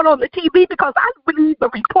report on the TV because I believe the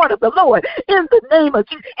report of the Lord in the name of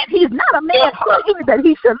Jesus. And he's not a man that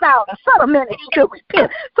he should allow, the son of man that he should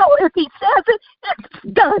repent. So if he says it,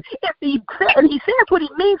 it's done. If he says what he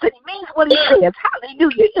means, and he means what he says.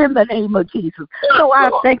 Hallelujah, in the name of Jesus. So I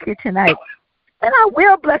thank you tonight. And I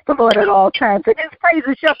will bless the Lord at all times, and his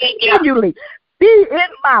praises shall continually be in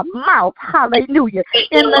my mouth. Hallelujah.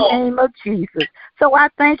 In the name of Jesus. So I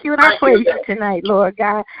thank you and I praise you tonight, Lord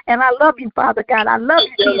God. And I love you, Father God. I love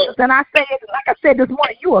you, Jesus. And I say it, like I said this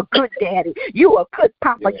morning, you a good daddy. You a good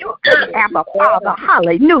papa. You a good Abba Father.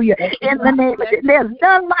 Hallelujah. In the name of Jesus. There's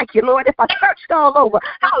none like you, Lord. If I searched all over,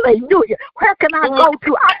 hallelujah. Where can I go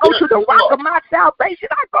to? I go to the rock of my salvation.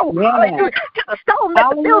 I go, hallelujah, to the stone that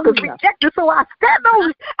the builders rejected. So I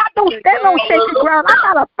don't stand on shaky ground. I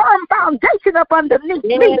got a firm foundation up underneath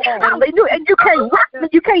me. Hallelujah. And you can't rock me.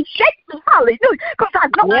 You can't shake me. Hallelujah. because I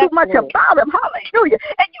know too much about him. Hallelujah.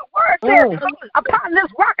 And your word says, upon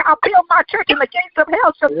this rock I'll build my church, and the gates of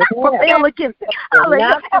hell shall not prevail against it.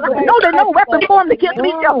 Hallelujah. And I know that no weapon formed against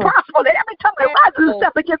me shall prosper. That every time that rises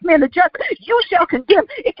itself against me in the judgment, you shall condemn.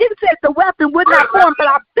 It didn't say the weapon would not form, but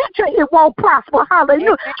I bet you it won't prosper.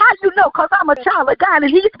 Hallelujah. How you know? Because I'm a child of God,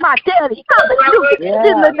 and he's my daddy. Hallelujah.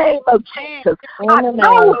 In the name of Jesus. I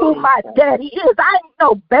know who my daddy is. I ain't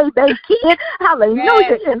no baby kid.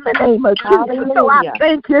 Hallelujah. In the name of Jesus. So I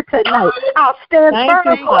thank you tonight. I'll stand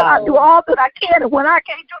firm, Lord. I'll do all that I can, and when I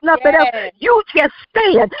can't do nothing else, you just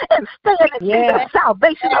stand and see the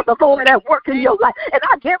salvation of the Lord at work in your life. And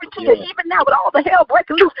I guarantee you, even now with all the hell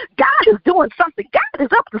breaking loose, God is doing something. God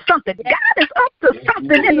is up to something. God is up to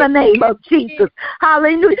something in the name of Jesus.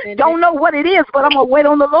 Hallelujah. Don't know what it is, but I'm going to wait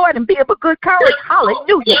on the Lord and be of a good courage.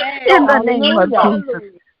 Hallelujah. In the name of Jesus.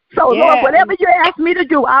 So, Lord, whatever you ask me to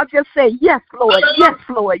do, I'll just say, yes, Lord, yes,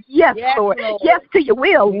 Lord, yes, Lord, yes to your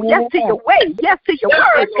will, yes to your way, yes to your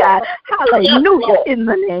word, God. Hallelujah, in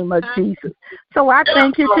the name of Jesus. So I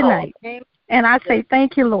thank you tonight. And I say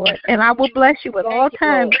thank you, Lord. And I will bless you at all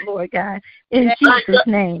times, Lord God. In Jesus'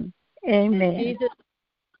 name, amen.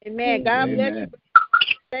 Amen. God bless you.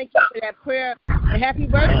 Thank you for that prayer. And happy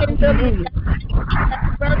birthday, Lillian.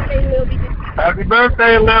 Happy birthday, Lillian. Happy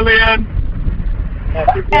birthday, Lillian.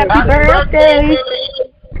 Happy birthday.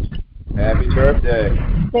 Happy birthday.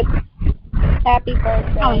 Happy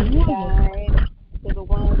birthday, guys, to the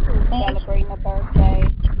ones who are celebrating a birthday.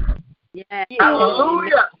 Yes.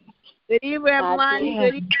 Hallelujah. Good evening, everyone.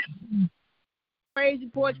 Good evening. Praise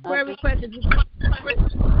reports, prayer requests.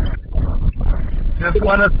 Just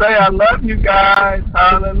want to say I love you guys.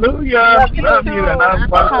 Hallelujah. Love you. And I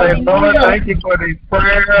want to say, Lord, thank you for these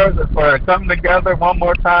prayers and for coming together one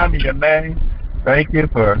more time in your name. Thank you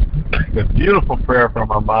for the beautiful prayer from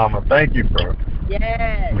my mama. Thank you for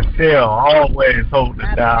Michelle always holding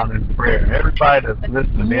it down in prayer. Everybody that's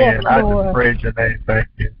listening in, I just praise your name. Thank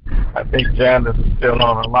you. I think Janice is still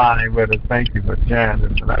on the line with us. Thank you for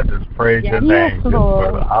Janice. And I just praise your name just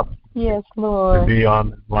for the opportunity to be on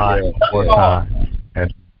this line one more time.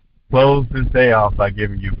 And close this day off by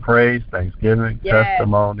giving you praise, thanksgiving,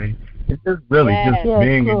 testimony. It's just really just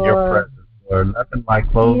being in your presence. Or nothing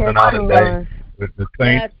like closing out a day with the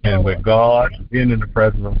saints and with God, being in the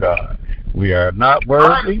presence of God. We are not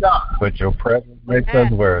worthy, but your presence makes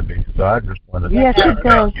us worthy. So I just want to say thank you.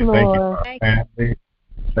 Thank you for our family.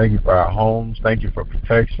 Thank you for our homes. Thank you for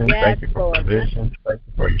protection. Thank you for provision. Thank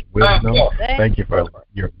you for your wisdom. Thank you for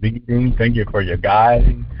your leading. Thank you for your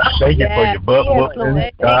guiding. Thank you for your butt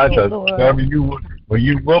whooping, God, because when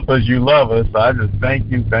you whoop us, you love us. So I just thank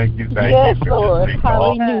you. Yes, Lord.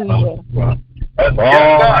 Hallelujah. That's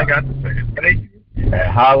all I got to say. Thank you. And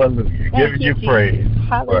hallelujah. Giving you praise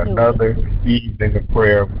for another evening of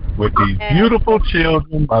prayer with these beautiful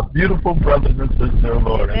children, my beautiful brothers and sisters,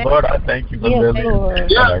 Lord. And Lord, I thank you for Lily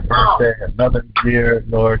and her birthday, another year,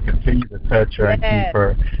 Lord. Continue to touch her and keep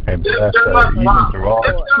her and bless her even through all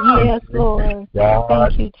this. Yes, Lord.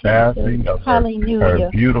 God, passing of her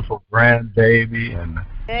beautiful grandbaby and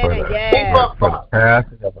for the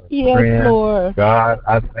passing of her friend. Lord. God,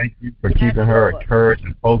 I thank you for keeping her encouraged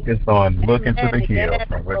and focused on looking to the hills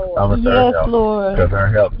from which cometh her help. Because her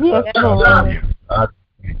help comes from you. I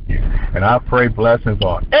thank you. And I pray blessings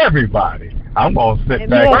on everybody. I'm going to sit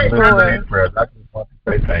back and listen to these prayers. I just want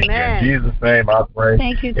to say thank you. In Jesus' name I pray.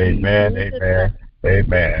 Thank you, amen, amen,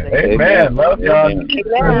 amen. Amen. Love y'all.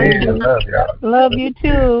 Amen. Love y'all. Love you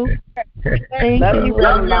too. Thank you,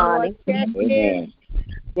 Lonnie. Amen.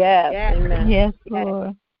 Yes. Amen. Yes,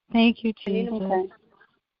 Lord. Thank you, Jesus.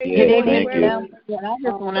 Good evening, I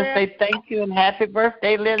just want to say thank you and happy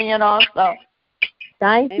birthday, Lillian, also.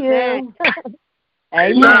 Thank you.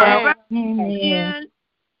 Amen. Amen.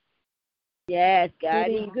 Yes, God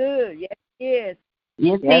is good. Yes, He is.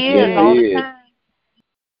 Yes, He is. All the time.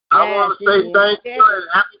 I want to say thank you and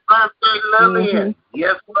happy birthday, Lillian.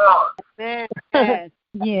 Yes, Lord. Amen.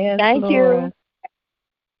 Yes, thank you.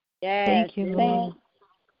 Yes. Thank you, Lord.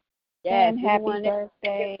 And happy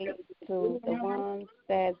birthday to the ones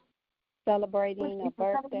that's celebrating a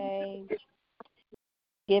birthday.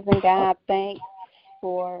 Giving God thanks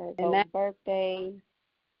for those birthdays,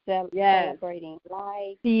 celebrating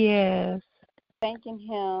life. Yes. Thanking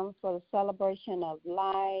Him for the celebration of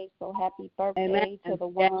life. So happy birthday to the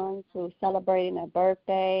ones who are celebrating a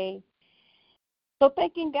birthday. So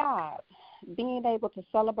thanking God, being able to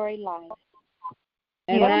celebrate life.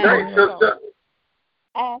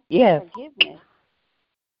 Ask forgiveness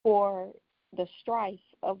for the strife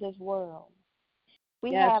of this world.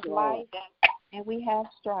 We have life and we have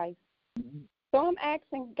strife. So I'm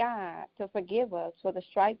asking God to forgive us for the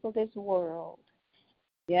strife of this world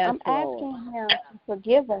Yes, I'm Lord. asking him to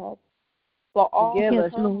forgive us for all Forgive the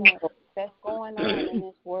us, turmoil that's going on in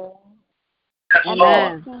this world. I'm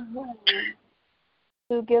Amen. asking him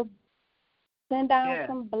to send down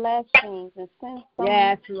some blessings and send some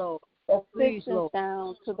Yes, Lord. Please, assistance Lord.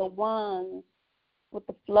 down to the ones with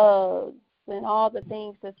the floods and all the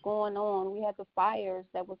things that's going on. We had the fires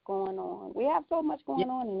that was going on. We have so much going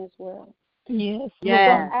on in this world. Yes. So Yes.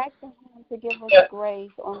 I'm asking him to give us grace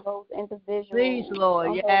on those individuals, Please, Lord.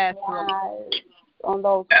 on Yes, those Lord. lives, on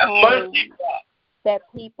those homes that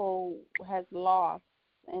people has lost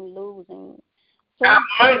and losing. So I'm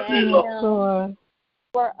asking him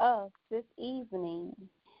for us this evening,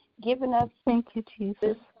 giving us Thank you, Jesus.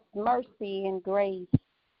 this mercy and grace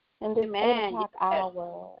in this 8 o'clock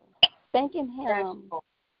hour. Thanking him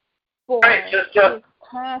for his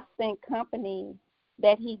constant company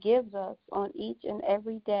that he gives us on each and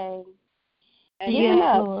every day. Giving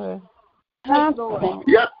us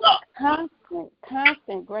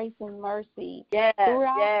constant grace and mercy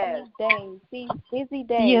throughout these days, these busy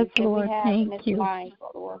days that we have in this life,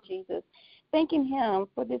 Lord Jesus. Thanking him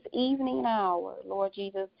for this evening hour, Lord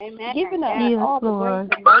Jesus. Giving us all the grace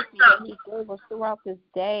and mercy that he gave us throughout this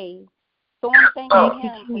day. So I'm thanking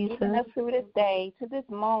him for giving us through this day to this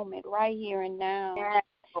moment right here and now.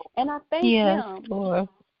 And I thank him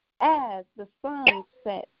as the sun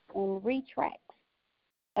sets and retracts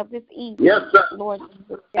of this evening, Lord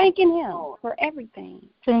Jesus. Thanking him for everything.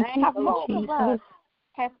 Thank you, most Jesus. of us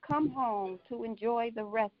have come home to enjoy the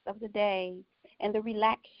rest of the day and the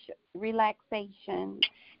relaxation,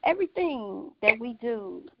 everything that we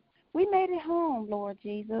do. We made it home, Lord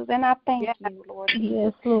Jesus, and I thank you, Lord Jesus.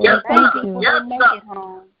 Yes, Lord. Thank you for making it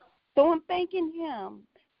home. So I'm thanking him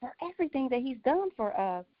for everything that he's done for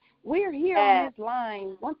us. We're here on this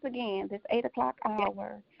line once again, this 8 o'clock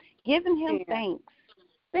hour, giving him thanks,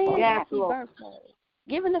 saying happy birthday,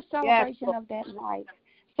 giving a celebration of that life.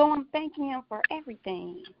 So I'm thanking him for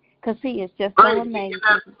everything because he is just so amazing.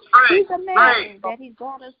 He's amazing that he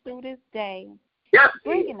brought us through this day,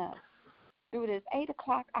 bringing us through this 8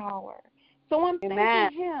 o'clock hour. So I'm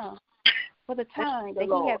thanking him for the time that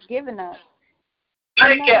he has given us,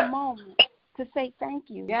 another moment to say thank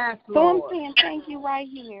you. So I'm saying thank you right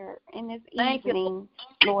here in this evening,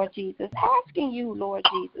 Lord Jesus. Asking you, Lord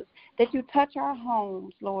Jesus, that you touch our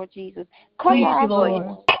homes, Lord Jesus. Cover our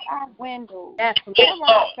doors, our windows, cover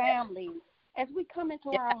our families as we come into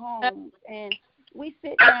our homes and we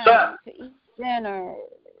sit down to eat dinner,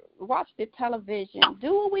 watch the television,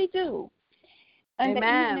 do what we do in the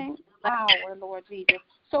evening hour, Lord Jesus.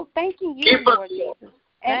 So thanking you, Lord Jesus.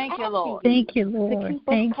 Thank you, Lord. Thank you, Lord.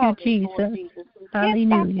 Thank you, Jesus.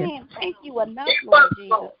 Hallelujah. Thank you enough, Lord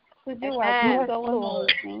Jesus, because you are so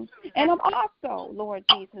amazing. And I'm also, Lord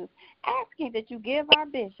Jesus, asking that you give our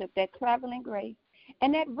bishop that traveling grace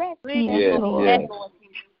and that rest. Yes, Lord.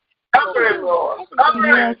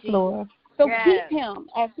 Yes, Lord. So keep him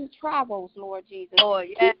as he travels, Lord Jesus.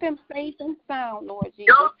 Keep him safe and sound, Lord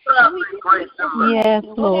Jesus. Yes,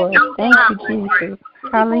 Lord. Thank you, Jesus.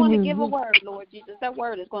 Hallelujah. You're going to give a word, Lord Jesus. That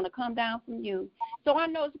word is going to come down from you. So I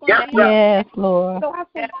know it's going to be. Yes, Lord. So I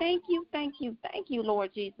say thank you,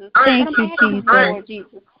 Lord Jesus. Thank you, Jesus. Lord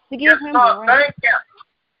Jesus, to give him rest.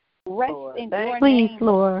 Rest in your Please, name,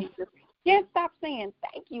 Lord. Jesus. Can't stop saying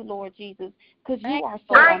thank you, Lord Jesus, because you are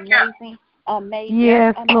so amazing. Yes,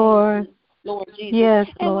 amazing, Lord. Lord Jesus. Yes,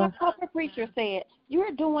 and Lord. like the preacher said,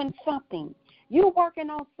 you're doing something. You're working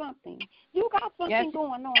on something. You got something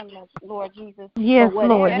going on, Lord Jesus. Yes,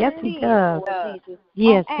 Lord. Yes, he does. Lord Jesus,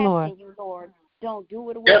 yes, I'm Lord. asking you, Lord, don't do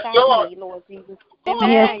it without me, Lord Jesus.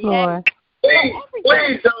 Yes, Lord.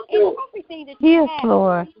 Everything that you yes, have,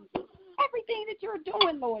 Lord. Everything that you're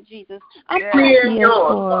doing, Lord Jesus. I'm asking yes,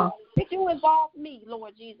 Lord. that you involve me,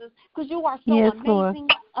 Lord Jesus, because you are so yes, amazing,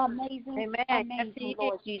 Lord. amazing,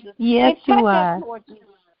 Lord Jesus. Yes, and you are. us, Lord Jesus.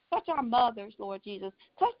 Touch our mothers, Lord Jesus.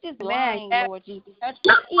 Touch this line, Lord Jesus. Touch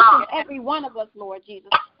each and every one of us, Lord Jesus.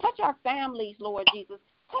 Touch our families, Lord Jesus.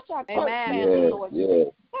 Touch our church family, Lord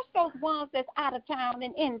Jesus. Touch those ones that's out of town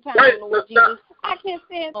and in town, Lord Jesus. I can't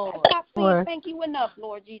stop saying thank you enough,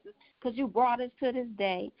 Lord Jesus, because you brought us to this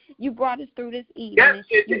day. You brought us through this evening.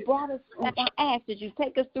 You brought us, and I ask that you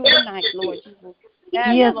take us through the night, Lord Jesus.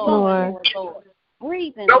 Yes, Lord.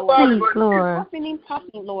 Breathing, Lord. Please, Lord. Puffing and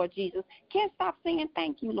puffing, Lord Jesus. Can't stop saying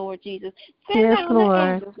thank you, Lord Jesus. Yes, Send down Lord. the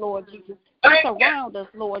angels, Lord Jesus, surround us,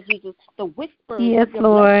 Lord Jesus. The whispers yes, of your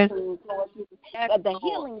Lord. blessings, Lord Jesus. The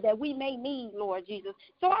healing that we may need, Lord Jesus.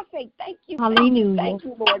 So I say thank you, Hallelujah. thank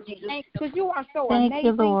you, Lord Jesus, because you are so Thank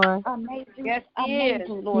amazing, you, Lord.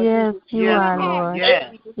 amazing, Lord Yes, Jesus. you are, Lord.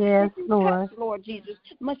 Yes. Yes, Lord. Touch, Lord Jesus,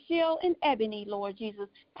 Michelle and Ebony, Lord Jesus.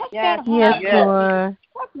 Touch Yes, that heart, Yes, Lord.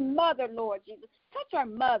 touch Mother, Lord Jesus. Touch our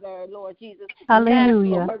mother, Lord Jesus.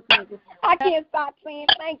 Hallelujah. Lord Jesus. I can't stop saying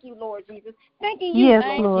thank you, Lord Jesus. Thanking you, Yes,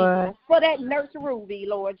 Lord Lord. Jesus, for that nurse Ruby,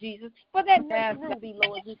 Lord Jesus. For that nurse Ruby,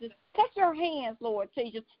 Lord Jesus. Touch her hands, Lord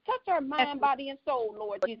Jesus. Touch her mind, body, and soul,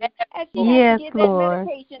 Lord Jesus. As she has to give that Lord.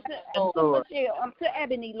 medication to Michelle, to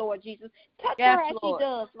Ebony, Lord Jesus. Touch her as she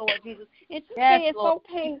does, Lord Jesus. And she says it's so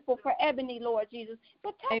painful for Ebony, Lord Jesus.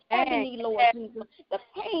 But touch Ebony, Lord Jesus. The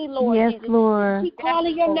pain, Lord Yes, Jesus. Lord. Keep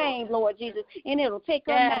calling your name, Lord Jesus, and it'll take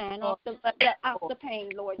her mind off the pain,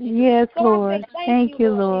 Lord Jesus. Yes, So Lord. I say Thank you,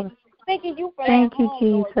 Lord. Jesus. Thanking you for Thank that you,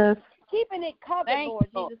 home, Lord Jesus. Jesus. Keeping it covered, Lord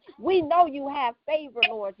Jesus. We know you have favor,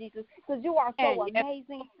 Lord Jesus, because you are so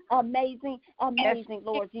amazing,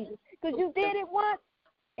 Lord Jesus. Because you did it once,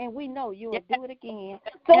 and we know you will do it again.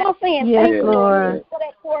 So I'm saying thank you, Lord Jesus, for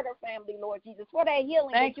that Porter family, Lord Jesus, for that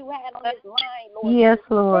healing that you had on this line, Lord Yes, Jesus.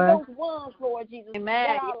 Lord. For those ones, Lord Jesus,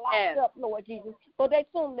 that are locked up, Lord Jesus, but they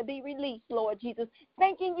soon to be released, Lord Jesus.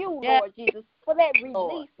 Thanking you, Lord Jesus, for that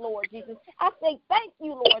release, Lord Jesus. I say thank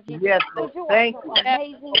you, Lord Jesus, because you are so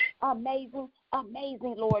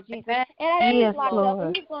amazing, Lord Jesus. And as he's locked up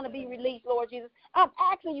and he's going to be released, Lord Jesus, I'm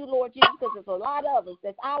asking you, Lord Jesus, because there's a lot of us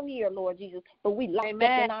that's out here, Lord Jesus, but we locked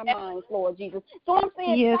up in our minds, Lord Jesus. So I'm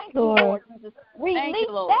saying thank you, Lord Jesus. Release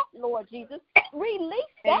that, Lord Jesus. Release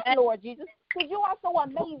that, Lord Jesus, because you are so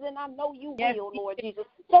amazing. I know you will, Lord Jesus.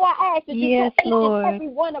 So I ask that you touch each and every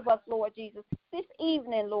one of us, Lord Jesus, this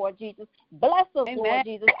evening, Lord Jesus. Bless us, Lord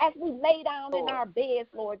Jesus, as we lay down in our beds,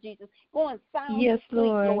 Lord Jesus, going sound asleep,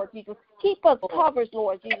 Lord Jesus. Keep us covered,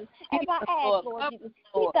 Lord Jesus. As I ask, Lord Jesus,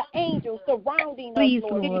 keep the angels surrounding us,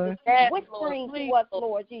 Lord Jesus, whispering to us,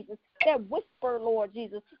 Lord Jesus, that whisper, Lord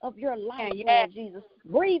Jesus, of your life, Lord Jesus,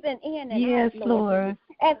 breathing in and out, Lord Jesus,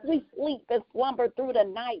 as we sleep and slumber through the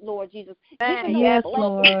night, Lord Jesus. Giving us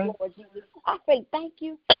blessings, Lord Jesus. I say thank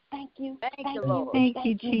you. Thank you, Lord. Thank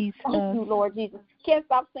you, Jesus. Thank you, Lord Jesus. Can't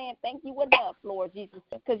stop saying thank you enough, Lord Jesus,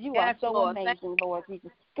 because you are so amazing, Lord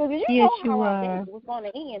Jesus. Because you know how our day was going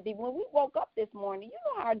to end. When we woke up this morning, you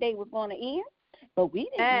know how our day was going to end, but we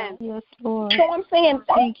didn't know. Yes, Lord. So I'm saying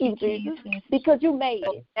thank you, Jesus, because you made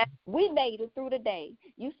it. We made it through the day.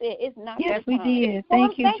 You said it's not yes, your time. we did. So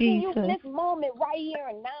thank I'm you, thanking Jesus. you this moment right here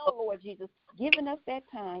and now, Lord Jesus, giving us that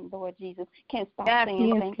time, Lord Jesus. Can't stop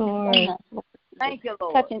saying thank you so much, Lord. Thank you,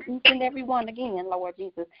 Lord. Touching each and every one again, Lord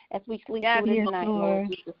Jesus, as we sleep through this night, Lord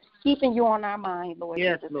Jesus. Keeping you on our mind, Lord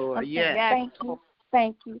Jesus. Lord. Thank you.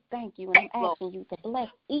 And I'm asking you to bless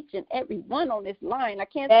each and every one on this line. I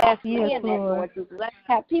can't stop saying that, Lord Jesus.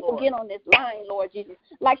 Have people get on this line, Lord Jesus.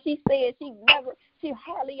 Like she said, she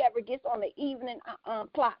hardly ever gets on the evening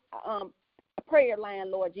prayer line,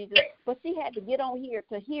 Lord Jesus. But she had to get on here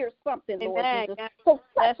to hear something, Lord Jesus. So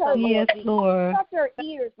touch her, Lord Jesus. Touch her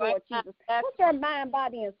ears, Lord Jesus. Touch her mind,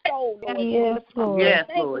 body, and soul, Lord Jesus. Lord. Yes,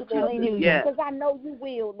 Thank Lord. you, Lord Jesus, because I know you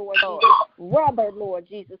will, Lord Jesus. Rub her, Lord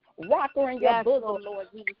Jesus. Rock her in your bosom, Lord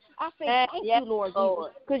Jesus. I say thank you, Lord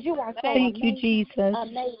Jesus, because you are so thank you, Jesus.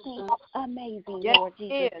 amazing, Lord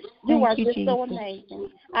Jesus. You are just so amazing.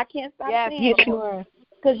 I can't stop saying yes, you are.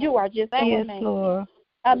 because you are just so yes, amazing. Lord.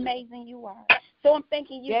 Amazing you are. So I'm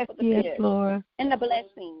thanking you for the yes, Lord. and the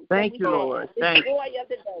blessings. Thank you, Lord. This joy of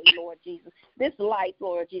the day, Lord Jesus. This life,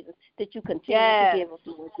 Lord Jesus, that you continue to give us,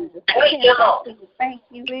 Lord Jesus. Thank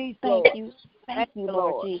you,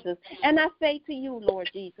 Lord Jesus. And I say to you, Lord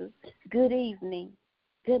Jesus, good evening,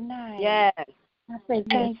 good night. Yes. I say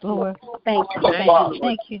thank you, Lord. Thank you,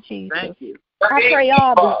 Thank you, Jesus. Thank you. I pray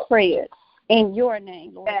all these prayers in your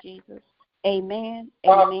name, Lord Jesus. Amen.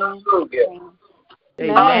 Amen.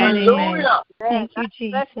 Amen. Thank you,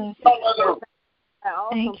 Jesus.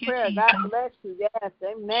 Awesome prayer. God bless you. Yes,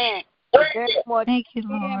 amen. Thank you,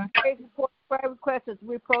 Lord. Prayer request as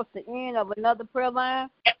we approach the end of another prayer line.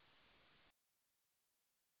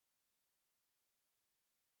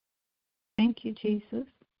 Thank you, Jesus.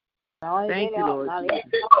 Thank you, Lord Jesus.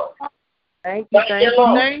 Thank you.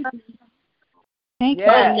 Thank you,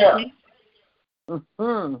 Jesus.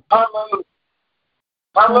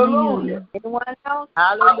 Hallelujah. Anyone else?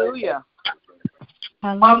 Hallelujah.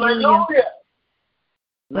 Hallelujah.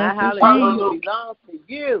 My hallelujah belongs to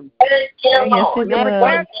you. Yes, it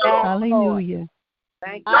does. Hallelujah.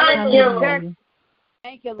 Thank you. Hallelujah.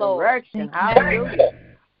 Thank you, Lord. Direction. Hallelujah.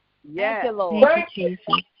 Thank you, Lord. Thank you,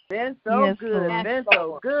 Jesus. Been so Yes, good. Lord. Been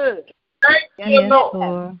so good. Yes,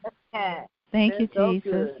 Lord. Thank you, so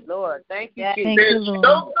Jesus. Good. Lord, thank you, Jesus. Thank you, Lord.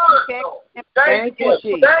 So good. Thank you,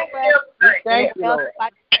 Jesus. Thank you, Lord.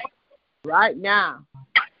 Lord. Right now.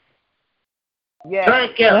 Yes.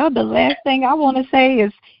 Thank you. Well, the last thing I want to say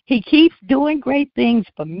is he keeps doing great things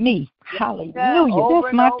for me. Hallelujah. Over That's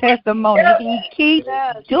and my over. testimony. He keeps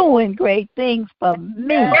doing great things for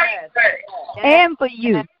me and for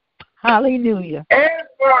you. Hallelujah. And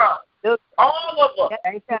for all of us.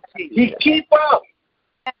 Thank you, Jesus. He keep up.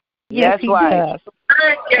 Yes, That's he right. does.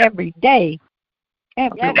 Thank you. Every day.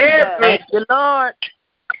 Every Yes, day. he does. Thank you, Lord.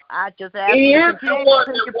 I just ask He you is to continue the one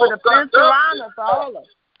to that put a woke us fence around up. us, all of us.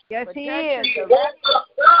 Yes, he is. He woke us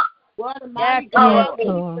up. What a mighty Yes, God.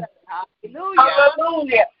 Lord.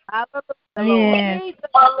 Hallelujah. Hallelujah. Yes.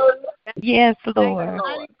 Hallelujah. Yes, Thank Lord. you,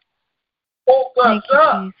 Lord. Woke us Thank you,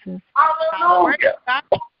 up. Jesus. Hallelujah.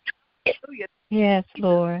 Hallelujah. Yes,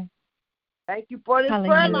 Lord. Thank you for this prayer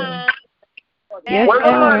Hallelujah. line. Yes, What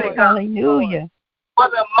a mighty Lord. God. Hallelujah.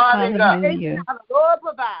 What a mighty God. Hallelujah. Lord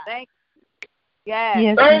provide. Thank you. Yes.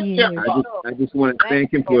 Yes, Thank he you. is. I just want to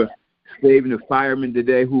thank him for saving the fireman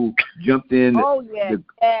today who jumped in Oh, yes.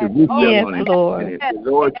 the roof Yes, on him. Lord. And the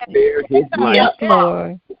Lord spared his life. Yes,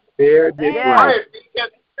 Lord. Spared his life.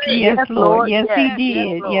 Yes, Lord. Yes, he Yes,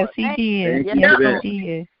 did. Lord. Yes, he did. Thank you Yes, for that. he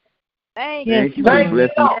did. Thank Yes, Thank you for the Lord.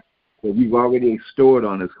 blessings that you've already stored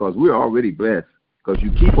on us, because we're already blessed. Because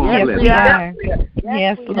you keep on Yes, blessing we us. are.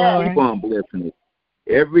 Yes, Keep Lord. on blessing us.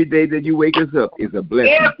 Every day that you wake us up is a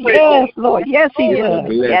blessing. Yes, Lord. Yes, he It's a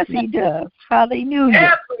does. Yes, blessing. he does.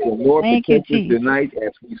 Hallelujah. The Lord Thank you, protect us Jesus. tonight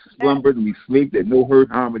as we slumbered and we sleep, that no hurt,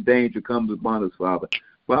 harm, or danger comes upon us, Father.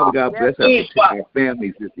 Father God, bless our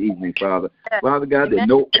families this evening, Father. Father God, that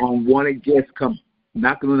no unwanted guests come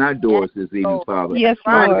knocking on our doors this evening, Father. Yes,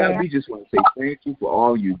 Father Lord. God, we just want to say thank you for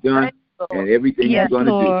all you've done and everything Yes, you're going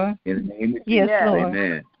to Lord. do. In the name of Yes, Jesus, Lord.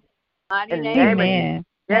 amen. Mighty name. Amen.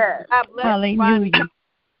 Yes. God bless you. Hallelujah.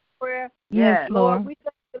 Prayer. Yes, Lord, Lord. we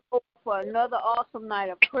thank you, Lord, for another awesome night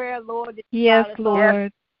of prayer, Lord. This Yes, silent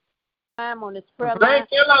Lord. time on this prayer line. Thank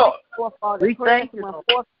you, Lord. For all We the prayers thank you, went Lord.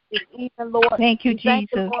 forth this evening, Lord. Thank you, We thank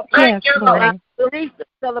you, Jesus. Lord, Yes, you, Lord. to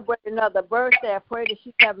celebrate another birthday. I pray that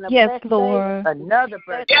she's having a Yes, blessed Lord. Another day.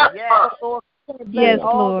 birthday. Yes. Lord. Yes,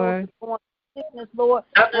 all Lord. those born with sickness, Lord.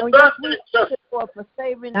 Happy And we just birthday, thank you, Lord, for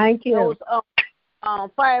saving Thank you. those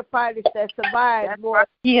firefighters that survived, Lord.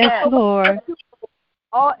 Yes, Lord.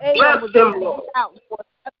 All eight Bless of them them, will Lord. get out, Lord.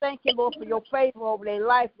 I thank you, Lord, for your favor over their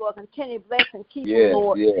life, Lord. Continue to bless and keep them, Yes,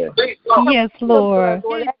 Lord. yes. Yes, Lord.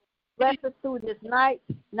 Lord, bless us through this night,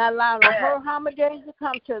 not allowing her harm or danger to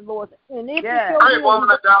come to us, Lord. And if Yes. it's your will,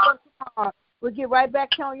 woman of God. we'll get right back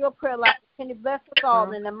on your prayer life. Continue to bless us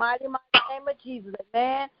all in the mighty, mighty name of Jesus.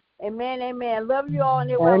 Amen. Amen. Amen. Love you all.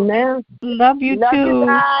 And Amen. Love you Love you too.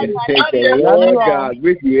 guys. And take the Lord God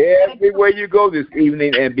with you everywhere you go this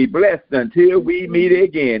evening, and be blessed until we meet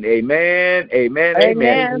again. Amen. Amen.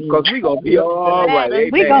 Amen. Because we're going to be all right.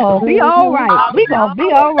 Amen. We're going to be all right. We're going to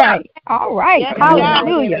be all right. All right. Yes,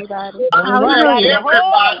 Hallelujah. Hallelujah.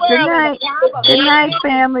 Good night. Good night,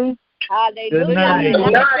 family. Hallelujah. Good night.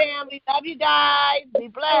 Love you, family. Love you guys. Be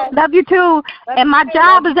blessed. Love you too. And my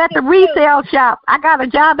job is at the resale shop. I got a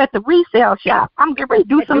job at the resale shop. I'm getting ready to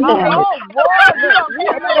do some damage. Oh, boy.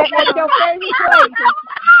 That's your favorite place.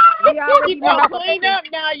 We already know how to clean up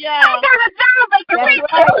now, y'all. I got a job at the That's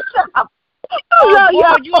resale shop. Oh, Yo,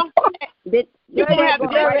 yo. boy, you They have go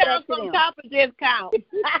discounts right on top of discounts.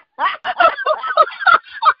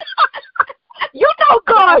 You know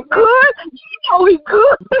God good. You know He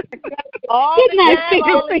good. All Good the night, time,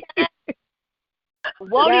 all the time.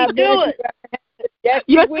 Won't He do it? Yes,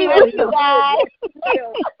 Yes, we He will, will. you guys.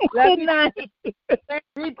 Good night.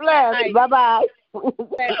 Be blessed. Bye-bye.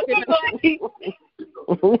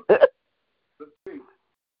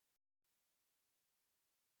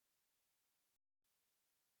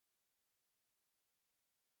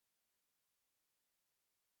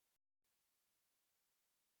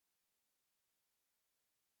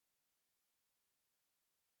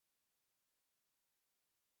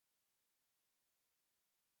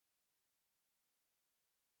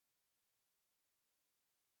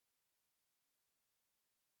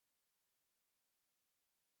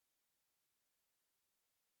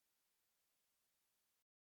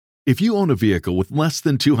 If you own a vehicle with less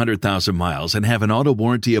than 200,000 miles and have an auto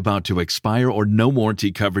warranty about to expire or no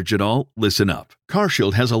warranty coverage at all, listen up.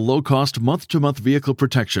 CarShield has a low-cost month-to-month vehicle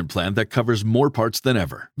protection plan that covers more parts than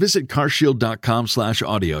ever. Visit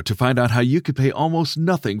carshield.com/audio to find out how you could pay almost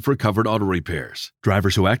nothing for covered auto repairs.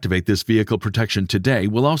 Drivers who activate this vehicle protection today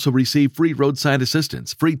will also receive free roadside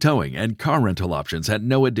assistance, free towing, and car rental options at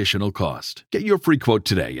no additional cost. Get your free quote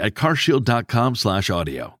today at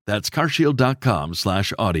carshield.com/audio. That's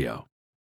carshield.com/audio.